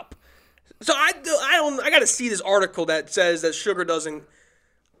jacked up. So I got to see this article that says that sugar doesn't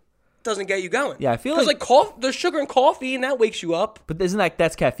get you going. Yeah, I feel like there's sugar in coffee and that wakes you up. But isn't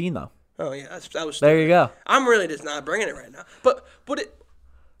that's caffeine, though? Oh yeah, that was. There you go. I'm really just not bringing it right now. But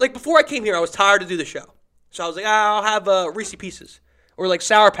before I came here, I was tired to do the show, so I was like, I'll have Reese's Pieces or like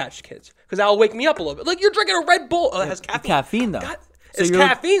Sour Patch Kids because that'll wake me up a little bit. Like you're drinking a Red Bull, it has caffeine. Caffeine, though. God, So it's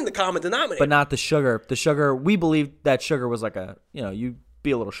caffeine, the common denominator. But not the sugar. The sugar, we believe that sugar was like you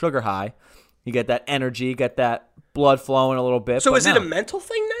be a little sugar high. You get that energy, get that blood flowing a little bit. So but is it a mental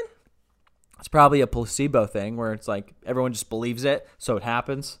thing then? It's probably a placebo thing where it's like everyone just believes it, so it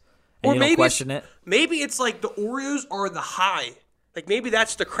happens, and Or you don't maybe question it. Maybe it's like the Oreos are the high. Like maybe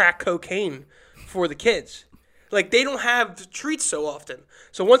that's the crack cocaine for the kids. Like they don't have the treats so often.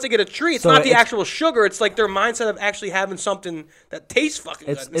 So once they get a treat, it's not the actual sugar. It's like their mindset of actually having something that tastes fucking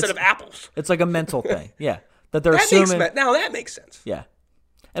good instead of apples. It's like a mental thing. Yeah, that they're assuming. Now that makes sense. Yeah.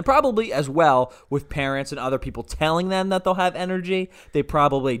 And probably as well with parents and other people telling them that they'll have energy, they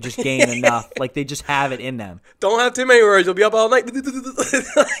probably just gain enough. Like they just have it in them. Don't have too many words. You'll be up all night.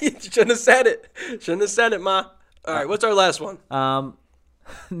 You shouldn't have said it. Shouldn't have said it, Ma. All right, what's our last one?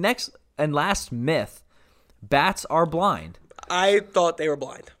 Next and last myth, bats are blind. I thought they were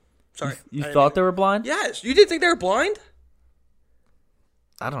blind. Sorry. You thought they were blind? Yes. You didn't think they were blind?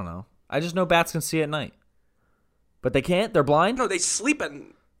 I don't know. I just know bats can see at night. But they can't? They're blind? No, they sleep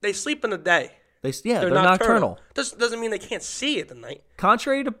in the day. They're nocturnal. Doesn't mean they can't see at the night.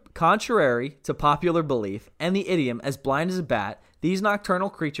 Contrary to popular belief and the idiom, as blind as a bat, these nocturnal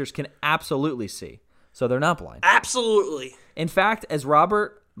creatures can absolutely see. So they're not blind. Absolutely. In fact, as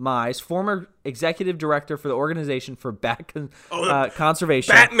Robert Mize, former executive director for the Organization for Bat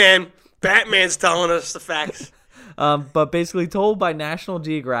Conservation. Batman's telling us the facts. But basically told by National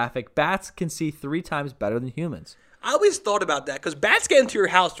Geographic, bats can see 3 times better than humans. I always thought about that because bats get into your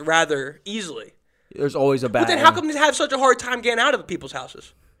house rather easily. There's always a bat. But then how come they have such a hard time getting out of people's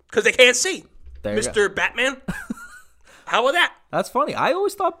houses? Because they can't see. There you Mr. Batman? How about that? That's funny. I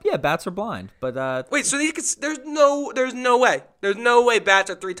always thought, bats are blind. But wait, so there's no way. There's no way bats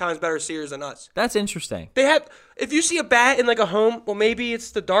are 3 times better seers than us. That's interesting. If you see a bat in like a home, well, maybe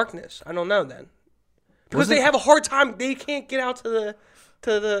it's the darkness. I don't know then. Because they have a hard time. They can't get out to the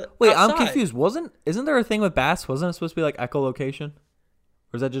Wait, outside. I'm confused. Isn't there a thing with bats? Wasn't it supposed to be like echolocation?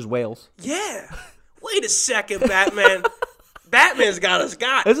 Or is that just whales? Yeah. Wait a second, Batman. Batman's got us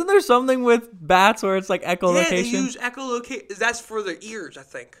got. Isn't there something with bats where it's like echolocation? Yeah, they use echolocation. That's for their ears, I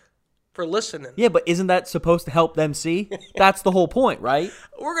think. For listening. Yeah, but isn't that supposed to help them see? That's the whole point, right?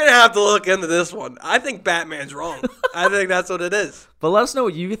 We're going to have to look into this one. I think Batman's wrong. I think that's what it is. But let us know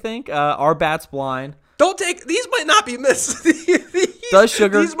what you think. Are bats blind? These might not be myths.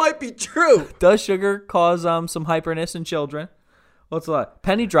 These might be true. Does sugar cause some hyperness in children? What's that?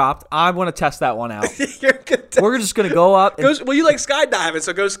 Penny dropped. I want to test that one out. We're just going to go up. Well, you like skydiving,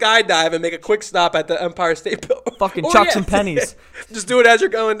 so go skydive and make a quick stop at the Empire State Building. Fucking chuck some pennies. Just do it as you're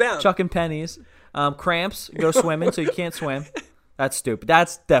going down. Chucking pennies. Cramps. Go swimming so you can't swim. That's stupid.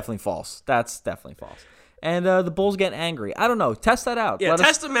 That's definitely false. And the Bulls get angry. I don't know. Test that out. Yeah,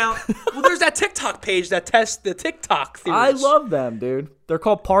 test them out. Well, there's that TikTok page that tests the TikTok theories. I love them, dude. They're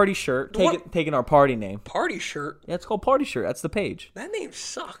called Party Shirt. Taking our party name. Party Shirt? Yeah, it's called Party Shirt. That's the page. That name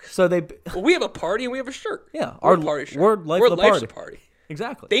sucks. So well, we have a party and we have a shirt. Yeah. We're Party Shirt. We're Life's a Party.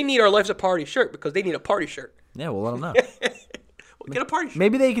 Exactly. They need our Life's a Party shirt because they need a party shirt. Yeah, we'll let them know. Get a party shirt.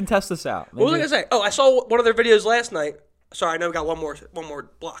 Maybe they can test this out. What was I going to say? Oh, I saw one of their videos last night. Sorry, I know we got one more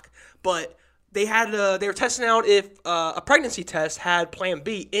block. But they were testing out if a pregnancy test had Plan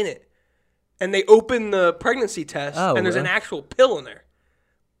B in it. And they opened the pregnancy test, and there's an actual pill in there.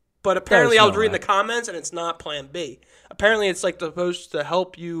 But apparently I was reading the comments, and it's not Plan B. Apparently it's like supposed to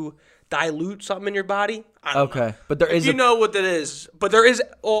help you dilute something in your body. I don't know. But there is. You know what that is. But there is.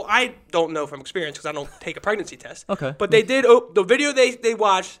 Well, I don't know from experience because I don't take a pregnancy test. Okay. But they did. The video they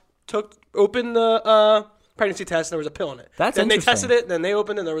watched opened the pregnancy test, and there was a pill in it. That's then interesting. They tested it, and then they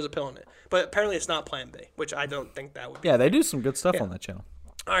opened it, and there was a pill in it. But apparently it's not Plan B, which I don't think that would be. Yeah, they do some good stuff on that channel.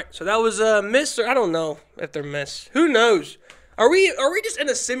 All right, so that was myths, or I don't know if they're myths. Who knows? Are we just in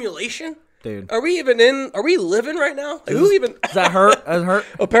a simulation? Dude. Are we living right now? Like, who even? Does that hurt? Does it hurt?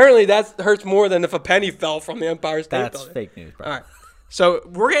 Apparently that hurts more than if a penny fell from the Empire State Building. That's fake news, bro. All right. So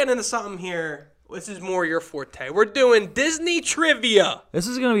we're getting into something here. This is more your forte. We're doing Disney trivia. This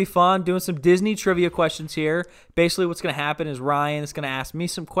is going to be fun, doing some Disney trivia questions here. Basically, what's going to happen is Ryan is going to ask me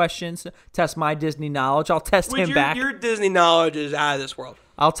some questions, test my Disney knowledge. I'll test him back. Your Disney knowledge is out of this world.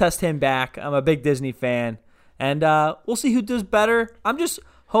 I'll test him back. I'm a big Disney fan. And we'll see who does better.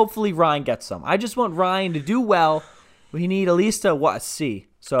 Hopefully Ryan gets some. I just want Ryan to do well. We need at least a C.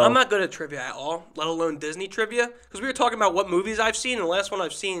 So I'm not good at trivia at all, let alone Disney trivia. Because we were talking about what movies I've seen, and the last one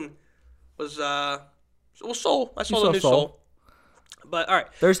I've seen was Soul. I saw the new Soul. But all right,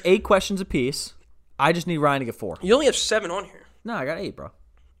 there's 8 questions apiece. I just need Ryan to get 4. You only have 7 on here. No, I got 8, bro.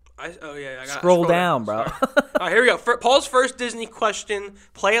 I got scroll down, bro. All right, here we go. Paul's first Disney question.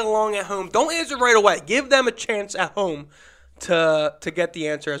 Play along at home. Don't answer right away. Give them a chance at home to get the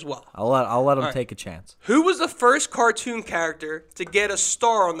answer as well. I'll let them take a chance. Who was the first cartoon character to get a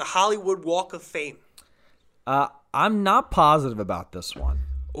star on the Hollywood Walk of Fame? I'm not positive about this one.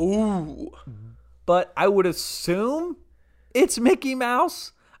 Ooh. But I would assume it's Mickey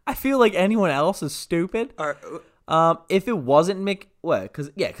Mouse. I feel like anyone else is stupid. All right. If it wasn't Mickey, what? Because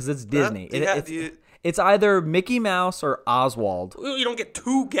it's Disney. It's either Mickey Mouse or Oswald. You don't get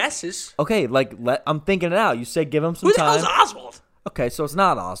 2 guesses. Okay, I'm thinking it out. You said give him some Who the time. hell's Oswald? Okay, so it's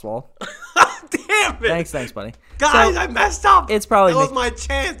not Oswald. Damn it! Thanks, buddy. Guys, So, I messed up. it's probably that was Mickey- my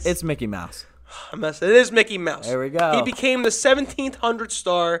chance. It's Mickey Mouse. I messed. It is Mickey Mouse. There we go. He became the 1700th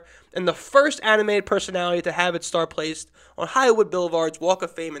star and the first animated personality to have its star placed on Hollywood Boulevard's Walk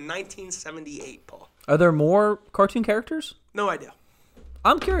of Fame in 1978. Paul. Are there more cartoon characters? No idea.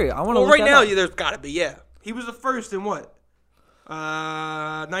 I'm curious. I want to Well, look right that now up. there's got to be. Yeah, he was the first in what?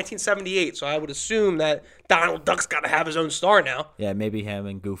 1978. So I would assume that Donald Duck's got to have his own star now. Yeah, maybe him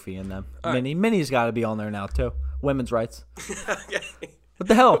and Goofy and them. Minnie's got to be on there now too. Women's rights. What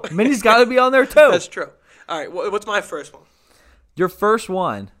the hell? Minnie's got to be on there too. That's true. All right, what's my first one? Your first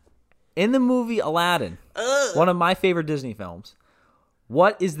one. In the movie Aladdin, one of my favorite Disney films,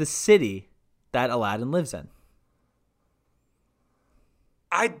 what is the city that Aladdin lives in?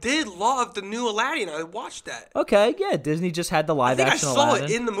 I did love the new Aladdin. I watched that. Okay, yeah, Disney just had the I live think I action saw Aladdin.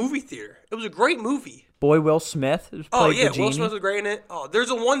 it in the movie theater. It was a great movie. Boy Will Smith played Oh yeah, the genie. Will Smith was great in it. Oh, there's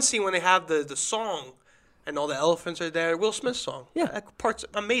a one scene when they have the song, and all the elephants are there. Will Smith's song. Yeah. That part's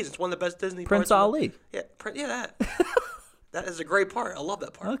amazing. It's one of the best Disney Prince parts. Ali. Yeah, that. That is a great part. I love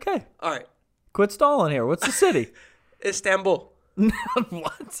that part. Okay, All right, quit stalling here. What's the city? Istanbul.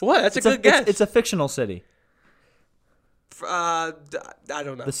 What? What? That's a good guess. It's a fictional city. I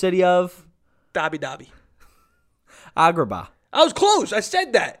don't know. The city of Dhabi Dhabi. Agrabah. I was close. I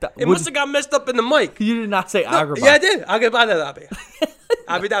said that. It would- must have got messed up in the mic. You did not say Agrabah. Yeah, I did. I'll get by that Dhabi.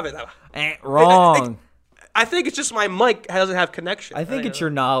 Dhabi Dhabi. Wrong. I think it's just my mic doesn't have connection. I think it's your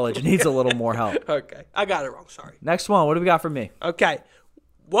knowledge. It needs a little more help. Okay, I got it wrong. Sorry. Next one. What do we got for me? Okay,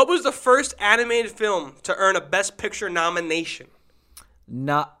 what was the first animated film to earn a Best Picture nomination?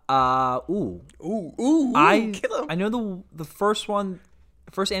 Not. Ooh. Ooh, I kill him. I know the first one,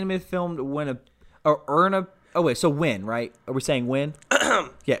 first animated film to win or earn a. Oh wait, so win, right? Are we saying win?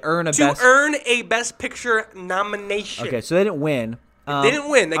 Yeah, earn a To best. earn a Best Picture nomination. Okay, so they didn't win. They didn't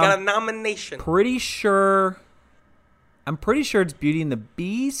win. They got a nomination. Pretty sure. I'm pretty sure it's Beauty and the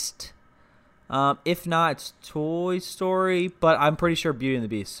Beast. If not, it's Toy Story. But I'm pretty sure Beauty and the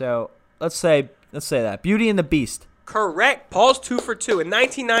Beast. So let's say that Beauty and the Beast. Correct. Paul's 2 for 2. In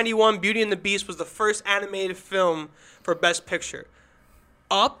 1991, Beauty and the Beast was the first animated film for Best Picture.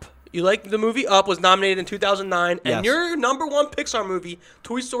 Up, you like the movie Up, was nominated in 2009. And Yes. your number one Pixar movie,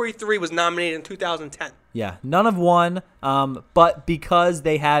 Toy Story 3, was nominated in 2010. Yeah, none of one. But because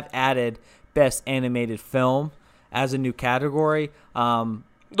they have added Best Animated Film as a new category,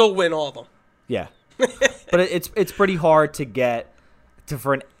 They'll win all of them. yeah. But it's pretty hard to get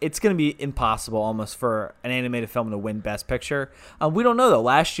it's going to be impossible almost for an animated film to win Best Picture. We don't know though.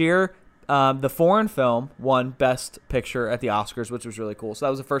 Last year, the foreign film won Best Picture at the Oscars, which was really cool. So that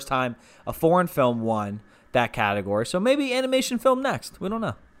was the first time a foreign film won that category. So maybe animation film next. We don't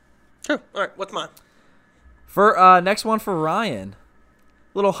know. Sure. All right, what's mine? For next one for Ryan,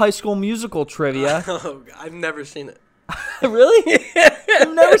 little High School Musical trivia. Oh, God, I've never seen it. Really?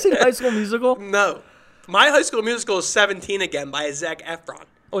 You've never seen High School Musical? No. My High School Musical is 17 Again by Zac Efron.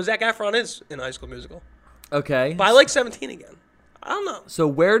 Oh, Zac Efron is in High School Musical. Okay. But I like 17 Again. I don't know. So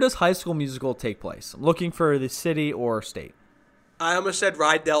where does High School Musical take place? I'm looking for the city or state. I almost said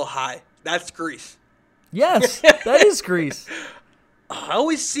Rydell High. That's Greece. Yes, that is Greece. I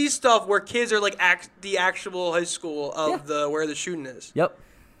always see stuff where kids are like the actual high school of where the shooting is. Yep.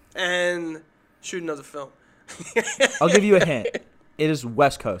 And shooting of the film. I'll give you a hint. It is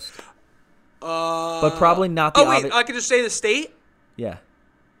West Coast. But probably not the Oh, wait. obvious. I could just say the state? Yeah.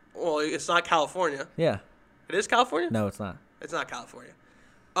 Well, it's not California. Yeah. It is California? No, it's not. It's not California.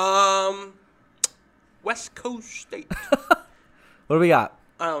 West Coast State. What do we got?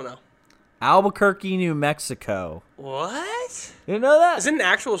 I don't know. Albuquerque, New Mexico. What? You didn't know that? Is it an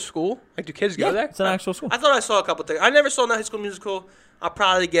actual school? Like, do kids go Yeah, there? it's an actual school. I thought I saw a couple things. I never saw the High School Musical. I'll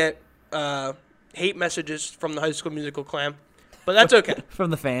probably get hate messages from the High School Musical clan. But that's okay.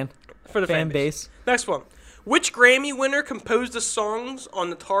 From the fan. For the fan base. Next one. Which Grammy winner composed the songs on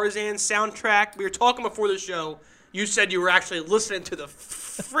the Tarzan soundtrack? We were talking before the show. You said you were actually listening to the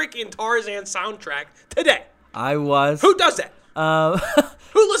freaking Tarzan soundtrack today. I was. Who does that?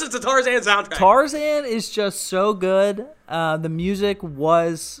 Who listens to Tarzan soundtrack? Tarzan is just so good. The music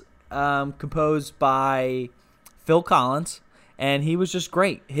was composed by Phil Collins, and he was just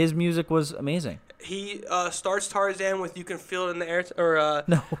great. His music was amazing. He starts Tarzan with "You Can Feel It in the Air,"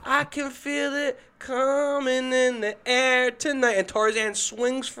 No. I can feel it coming in the air tonight, and Tarzan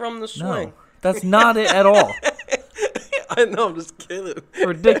swings from the swing. No, that's not it at all. I know, I'm just kidding.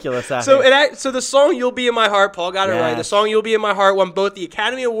 Ridiculous. So the song "You'll Be in My Heart," Paul got it right. The Yes. song "You'll Be in My Heart" won both the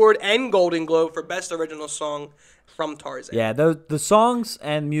Academy Award and Golden Globe for Best Original Song from Tarzan. Yeah, the songs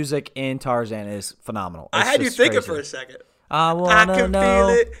and music in Tarzan is phenomenal. I It's had you just thinking crazy. for a second. I I wanna can know. feel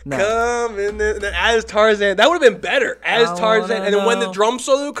it No. coming. And then as Tarzan, that would have been better. As I Tarzan, wanna and then when the know. drum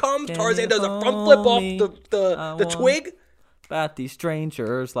solo comes, Can Tarzan you does a front hold flip off me? the I twig. About these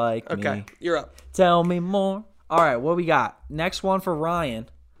strangers like Okay, me. you're up. Tell me more. All right, what we got? Next one for Ryan.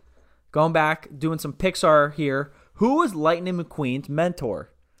 Going back, doing some Pixar here. Who was Lightning McQueen's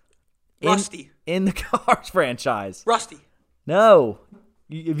mentor? Rusty. In the Cars franchise. Rusty. No.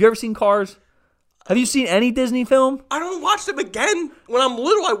 Have you ever seen Cars? Have you seen any Disney film? I don't watch them again. When I'm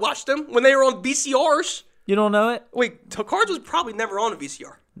little, I watched them when they were on VCRs. You don't know it? Wait, Cars was probably never on a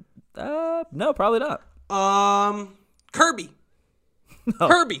VCR. No, probably not. Kirby.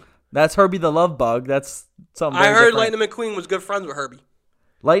 Herbie. That's Herbie the Love Bug. That's something I very heard different. Lightning McQueen was good friends with Herbie.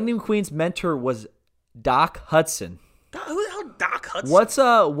 Lightning McQueen's mentor was Doc Hudson. Who the hell Doc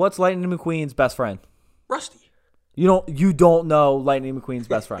Hudson? What's Lightning McQueen's best friend? Rusty. You don't know Lightning McQueen's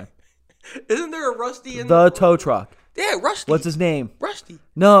best friend. Isn't there a Rusty in The tow truck. Yeah, Rusty. What's his name? Rusty.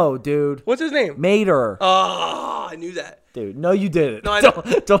 No, dude. What's his name? Mater. Oh, I knew that. Dude, no, you didn't. No, I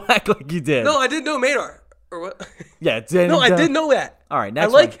don't act like you did. No, I didn't know Madar. Or what? Yeah, No, I did know that. All right, I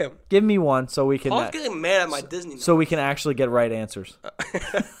next like one. him. Give me one so we can Paul's getting mad at my Disney. so we can actually get right answers.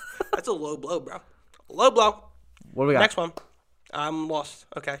 That's a low blow, bro. Low blow. What do we got? Next one. I'm lost.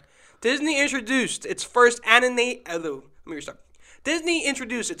 Okay. Disney introduced its first animated. Let me restart. Disney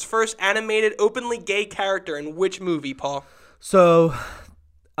introduced its first animated openly gay character in which movie, Paul? So,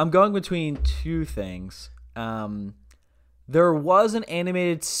 I'm going between two things. There was an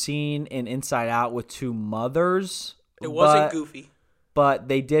animated scene in Inside Out with two mothers. It wasn't Goofy. But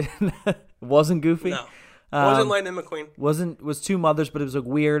they didn't. It wasn't Goofy. No. It wasn't Lightning McQueen. Was two mothers, but it was like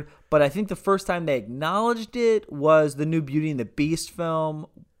weird. But I think the first time they acknowledged it was the new Beauty and the Beast film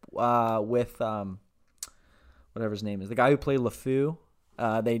with whatever his name is, the guy who played LeFou.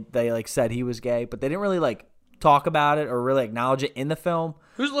 They like said he was gay, but they didn't really like talk about it or really acknowledge it in the film.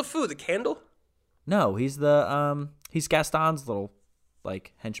 Who's LeFou? The candle? No, he's he's Gaston's little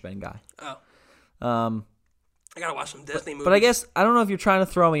like henchman guy. Oh. I gotta watch some Disney movies. But I guess I don't know if you're trying to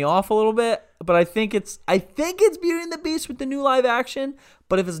throw me off a little bit, but I think it's Beauty and the Beast with the new live action.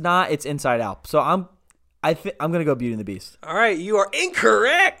 But if it's not, it's Inside Out. So I'm gonna go Beauty and the Beast. All right, you are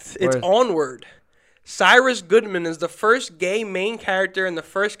incorrect. It's Onward. Cyrus Goodman is the first gay main character and the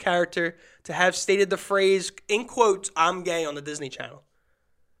first character to have stated the phrase, in quotes, "I'm gay" on the Disney Channel.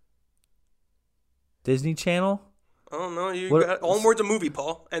 Disney Channel? I don't know. Onward's a movie,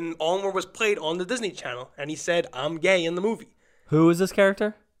 Paul, and Onward was played on the Disney Channel, and he said, "I'm gay" in the movie. Who is this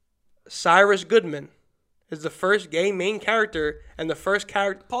character? Cyrus Goodman is the first gay main character and the first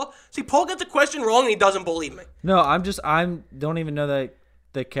character. Paul gets the question wrong and he doesn't believe me. No, I don't even know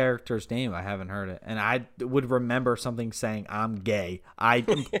the character's name. I haven't heard it, and I would remember something saying "I'm gay."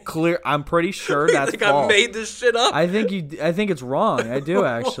 I'm pretty sure You that's think false. I made this shit up? I think it's wrong. I do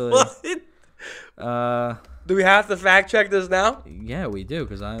actually. What? Do we have to fact check this now? Yeah, we do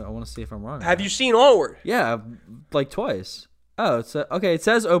because I want to see if I'm wrong. Have you seen Onward? Yeah, like twice. Oh, okay. It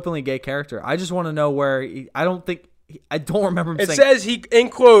says openly gay character. I just want to know where. I don't remember him saying. It says in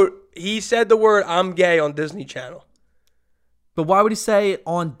quote, he said the word "I'm gay" on Disney Channel. But why would he say it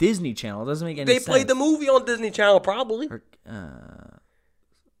on Disney Channel? It doesn't make any sense. They played the movie on Disney Channel, probably.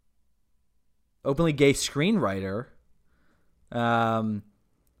 Openly gay screenwriter.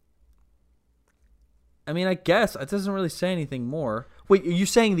 I mean, I guess it doesn't really say anything more. Wait, are you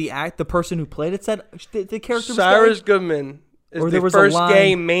saying the person who played it said the character? Cyrus Goodman is the first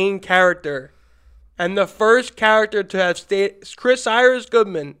gay main character, and the first character to have stated Cyrus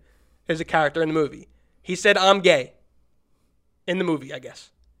Goodman is a character in the movie. He said, "I'm gay." In the movie, I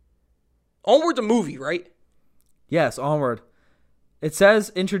guess. Onward's a movie, right? Yes, Onward. It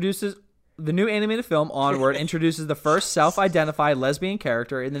says introduces the new animated film Onward introduces the first self-identified lesbian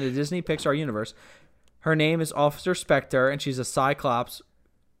character in the Disney Pixar universe. Her name is Officer Spectre, and she's a Cyclops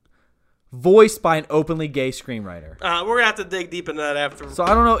voiced by an openly gay screenwriter. We're going to have to dig deep into that after. So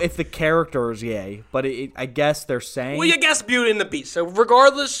I don't know if the character is gay, but I guess they're saying... Well, you guess Beauty and the Beast. So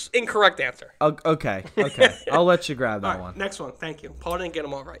regardless, incorrect answer. Okay. I'll let you grab that one. Next one. Thank you. Paul didn't get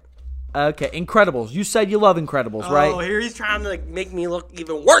them all right. Okay, Incredibles. You said you love Incredibles, right? Oh, here he's trying to make me look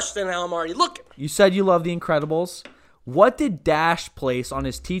even worse than how I'm already looking. You said you love The Incredibles. What did Dash place on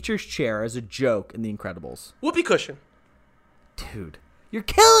his teacher's chair as a joke in The Incredibles? Whoopee cushion. Dude, you're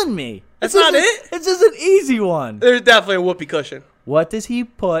killing me. That's not it? It's just an easy one. There's definitely a whoopee cushion. What does he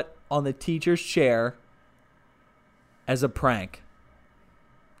put on the teacher's chair as a prank?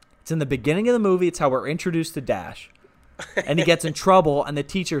 It's in the beginning of the movie. It's how we're introduced to Dash. And he gets in trouble, and the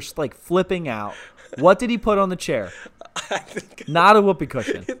teacher's like flipping out. What did he put on the chair? Not a whoopee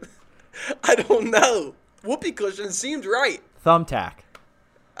cushion. I don't know. Whoopee cushion seems right. Thumbtack.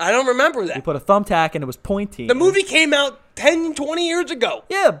 I don't remember You that. put a thumbtack and it was pointy. The movie came out 10, 20 years ago.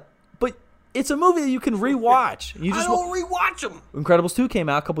 Yeah, but it's a movie that you can rewatch. You I just don't rewatch them. Incredibles 2 came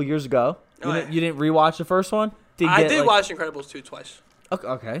out a couple years ago. Oh, yeah. You didn't rewatch the first one? I did watch Incredibles 2 twice.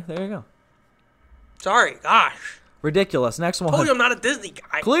 Okay, there you go. Sorry, gosh. Ridiculous. Next one. Told you I'm not a Disney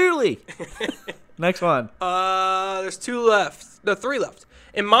guy. Clearly. Next one. There's 2 left. No, 3 left.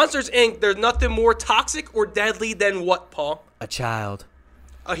 In Monsters, Inc., there's nothing more toxic or deadly than what, Paul? A child.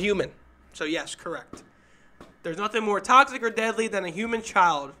 A human. So, yes, correct. There's nothing more toxic or deadly than a human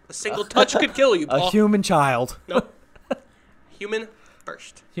child. A single touch could kill you, Paul. A human child. Nope. Human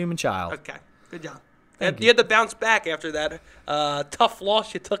first. Human child. Okay, good job. Thank You had to bounce back after that tough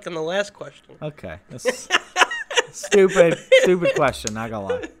loss you took in the last question. Okay. That's stupid question, not gonna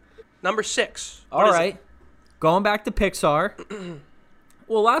lie. Number 6. All right. Going back to Pixar.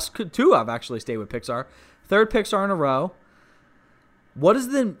 Well, last 2 I've actually stayed with Pixar. 3rd Pixar in a row. What is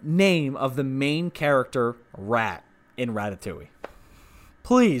the name of the main character rat in Ratatouille?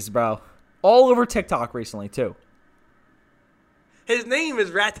 Please, bro. All over TikTok recently, too. His name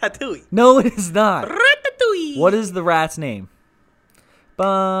is Ratatouille. No, it is not. Ratatouille. What is the rat's name?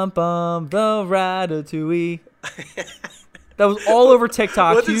 Bum, bum, the Ratatouille. That was all over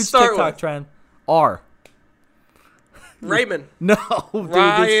TikTok. What's it Huge start TikTok with? trend. R. Raymond. No, dude.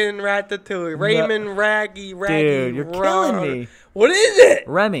 Ryan Ratatouille. Raymond Raggy. Dude, you're killing me. What is it?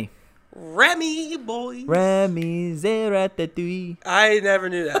 Remy. Remy, boy. Remy the Ratatouille. I never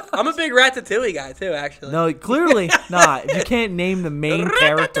knew that. I'm a big Ratatouille guy, too, actually. No, clearly not. If you can't name the main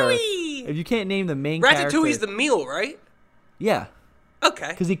character. Ratatouille. If you can't name the main character. Ratatouille's the meal, right? Yeah, Okay.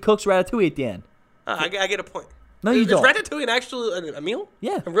 because he cooks ratatouille at the end. I get a point. No, you Is don't. Ratatouille actually a meal?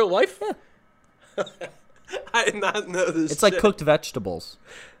 Yeah. In real life? Yeah. I did not know this. It's like shit. cooked vegetables.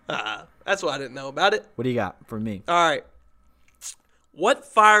 That's what I didn't know about it. What do you got for me? All right. What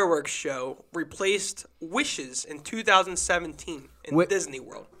fireworks show replaced Wishes in 2017 in Disney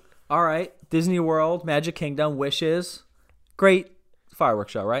World? All right. Disney World, Magic Kingdom, Wishes. Great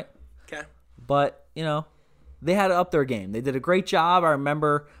fireworks show, right? Okay. But, they had to up their game. They did a great job. I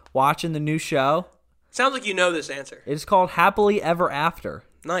remember watching the new show. Sounds like you know this answer. It's called Happily Ever After.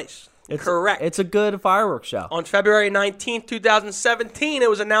 Nice. Correct. It's a good fireworks show. On February 19th, 2017, it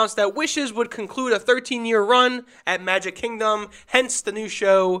was announced that Wishes would conclude a 13-year run at Magic Kingdom, hence the new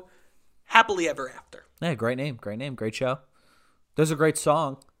show, Happily Ever After. Yeah, great name. Great show. There's a great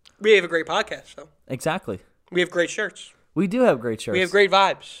song. We have a great podcast, though. Exactly. We have great shirts. We do have great shirts. We have great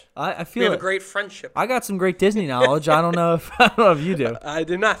vibes. I feel We have it. a great friendship. I got some great Disney knowledge. I don't know if you do. I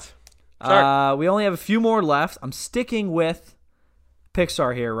do not. Sorry. We only have a few more left. I'm sticking with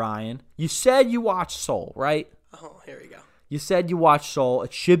Pixar here, Ryan. You said you watched Soul, right? Oh, here we go. You said you watched Soul.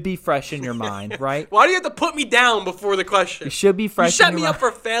 It should be fresh in your mind, right? Why do you have to put me down before the question? It should be You fresh set in me your up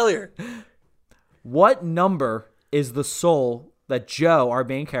mind. for failure. What number is the soul that Joe, our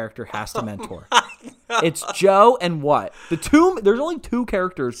main character, has to mentor? It's Joe and what? There's only 2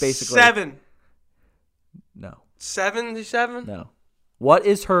 characters, basically. 7. No. 77? No. What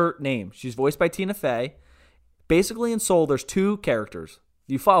is her name? She's voiced by Tina Fey. Basically, in Soul, there's 2 characters.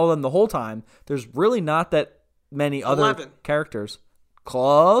 You follow them the whole time. There's really not that many other 11. characters.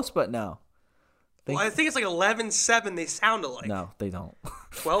 Close, but no. Well, I think it's like 11-7. They sound alike. No, they don't.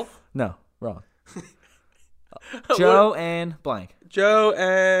 12? No, wrong. Joe and blank. Joe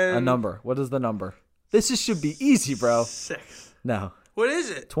and... A number. What is the number? Should be easy, bro. 6. No. What is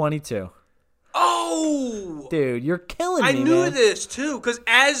it? 22. Oh! Dude, you're killing me, I knew man. this, too, because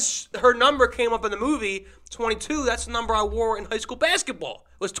as her number came up in the movie, 22, that's the number I wore in high school basketball.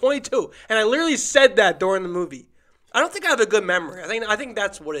 It was 22. And I literally said that during the movie. I don't think I have a good memory. I think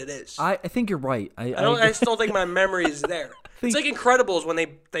that's what it is. I think you're right. I just don't think my memory is there. It's like Incredibles when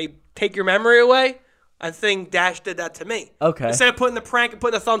they take your memory away. I think Dash did that to me. Okay. Instead of putting the prank and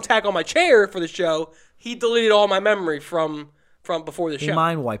putting the thumbtack on my chair for the show, he deleted all my memory from before the He show.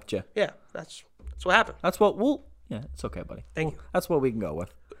 mind wiped you. Yeah, that's what happened. That's what we'll... Yeah, it's okay, buddy. Thank you. That's what we can go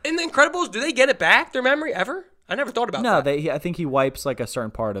with. In the Incredibles, do they get it back, their memory, ever? I never thought about No, that. I think he wipes like a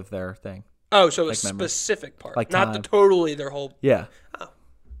certain part of their thing. Oh, so a like memory. specific part. Like not time. totally their whole... Yeah. There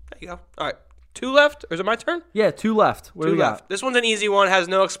you go. All right. 2 left? Or is it my turn? Yeah, 2 left. What do 2 we left. got? This one's an easy one. Has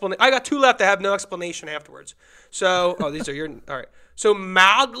no explanation. I got 2 left that have no explanation afterwards. So, these are your... All right. So,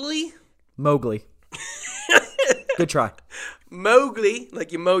 Mowgli, Good try.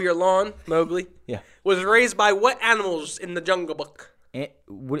 like you mow your lawn, Mowgli, Yeah. was raised by what animals in the Jungle Book?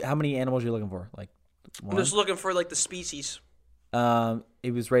 How many animals are you looking for? Like I'm just looking for, like, the species.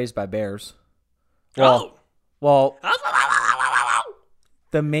 It was raised by bears. Oh. Well,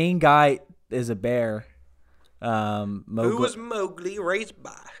 the main guy is a bear. Who Mowgli. was Mowgli raised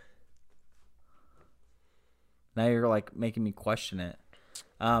by? Now you're like making me question it.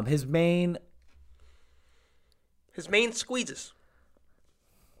 His main squeezes.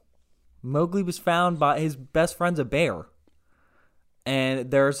 Mowgli was found by his best friend's a bear. And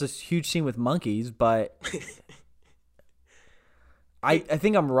there's this huge scene with monkeys, but I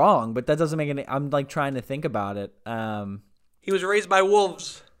think I'm wrong, but that doesn't make any. I'm like trying to think about it. He was raised by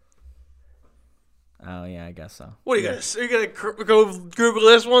wolves. Oh yeah, I guess so. What are you gonna go Google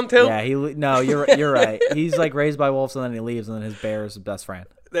this one too? Yeah, you're right. He's like raised by wolves, and then he leaves, and then his bear is his best friend.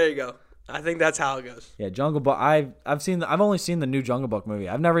 There you go. I think that's how it goes. Yeah, Jungle Book. I've only seen the new Jungle Book movie.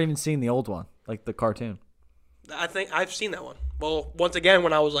 I've never even seen the old one, like the cartoon. I think I've seen that one. Well, once again,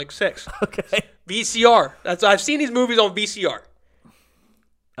 when I was like 6. Okay. VCR. I've seen these movies on VCR.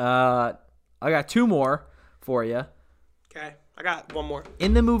 I got 2 more for you. Okay, I got one more.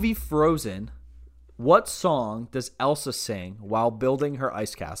 In the movie Frozen, what song does Elsa sing while building her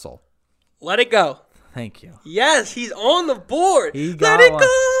ice castle? Let it go. Thank you. Yes, he's on the board. He got Let it one.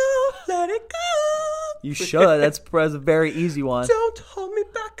 go. Let it go. You should. That's a very easy one. Don't hold me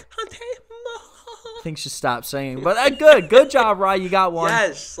back. I think should stop singing. But good job, Rye. You got one.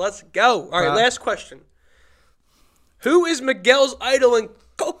 Yes, let's go. All right, last question. Who is Miguel's idol in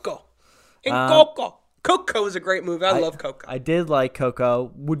Coco? Coco. Coco is a great movie. I love Coco. I did like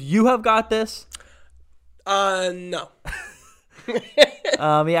Coco. Would you have got this? No.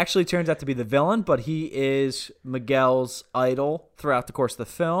 He actually turns out to be the villain, but he is Miguel's idol throughout the course of the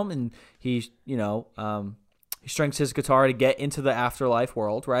film, and he strings his guitar to get into the afterlife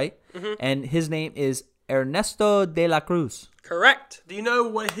world, right? Mm-hmm. And his name is Ernesto de la Cruz. Correct. Do you know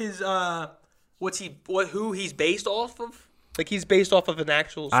what his who he's based off of? Like he's based off of an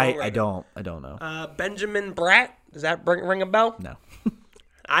actual songwriter. I don't know. Benjamin Bratt. Does that ring a bell? No.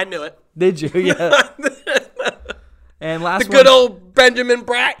 I knew it. Did you? Yeah. And last the good old Benjamin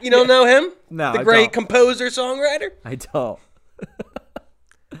Bratt. You don't know him? No, the great composer songwriter. I don't.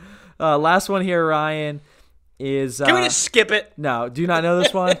 Last one here, Ryan. Can we just skip it? No, do you not know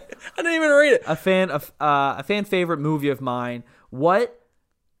this one? I didn't even read it. A fan favorite movie of mine. What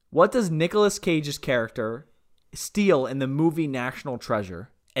does Nicolas Cage's character steal in the movie National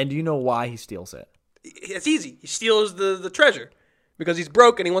Treasure? And do you know why he steals it? It's easy. He steals the treasure because he's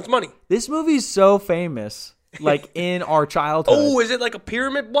broke and he wants money. This movie's so famous, like in our childhood. Oh, is it like a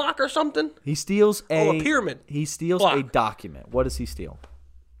pyramid block or something? He steals a pyramid. He steals block. a document. What does he steal?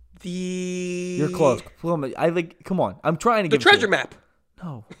 You're close. Come on. I'm trying to get the treasure map.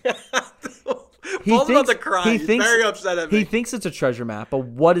 No. Paul's about to cry. He's very upset at me. He thinks it's a treasure map, but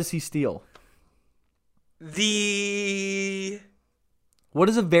what does he steal? What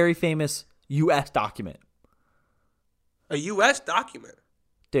is a very famous U.S. document? A U.S. document?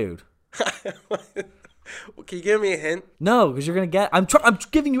 Dude. Can you give me a hint? No, because you're gonna get. I'm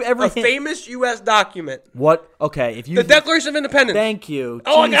giving you every hint. A famous U.S. document. What? Okay, if you. The Declaration of Independence. Thank you.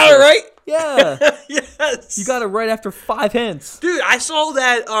 Oh, Jesus. I got it right. Yeah. Yes. You got it right after 5 hints. Dude, I saw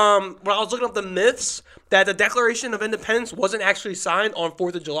that when I was looking up the myths that the Declaration of Independence wasn't actually signed on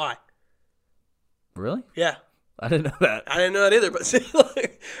 4th of July. Really? Yeah. I didn't know that. I didn't know that either, but see, look,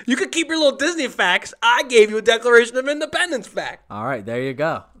 you could keep your little Disney facts. I gave you a Declaration of Independence fact. All right, there you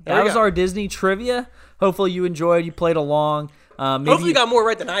go. That was our Disney trivia. Hopefully you enjoyed. You played along. Hopefully you got more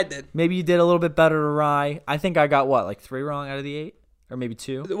right than I did. Maybe you did a little bit better to Rye. I think I got what, like 3 wrong out of the 8? Or maybe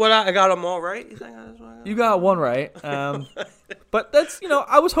 2? What, I got them all right? You got 1 right. But that's,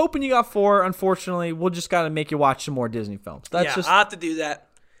 I was hoping you got 4. Unfortunately, we'll just got to make you watch some more Disney films. I'll have to do that.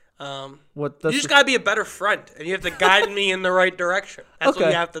 You just got to be a better friend, and you have to guide me in the right direction. That's what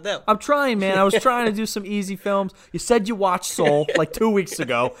you have to do. I'm trying, man. I was trying to do some easy films. You said you watched Soul like 2 weeks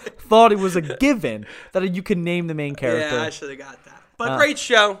ago. Thought it was a given that you could name the main character. Yeah, I should have got that. But great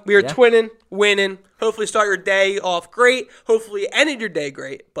show. We were twinning, winning. Hopefully start your day off great. Hopefully ended your day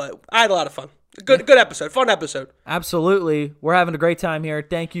great. But I had a lot of fun. Good episode. Fun episode. Absolutely. We're having a great time here.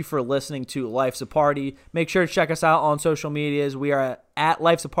 Thank you for listening to Life's a Party. Make sure to check us out on social medias. We are at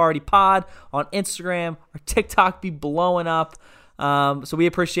Life's a Party Pod on Instagram. Our TikTok be blowing up. So we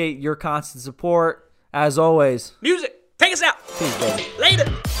appreciate your constant support. As always. Music. Take us out. Peace, baby. Later.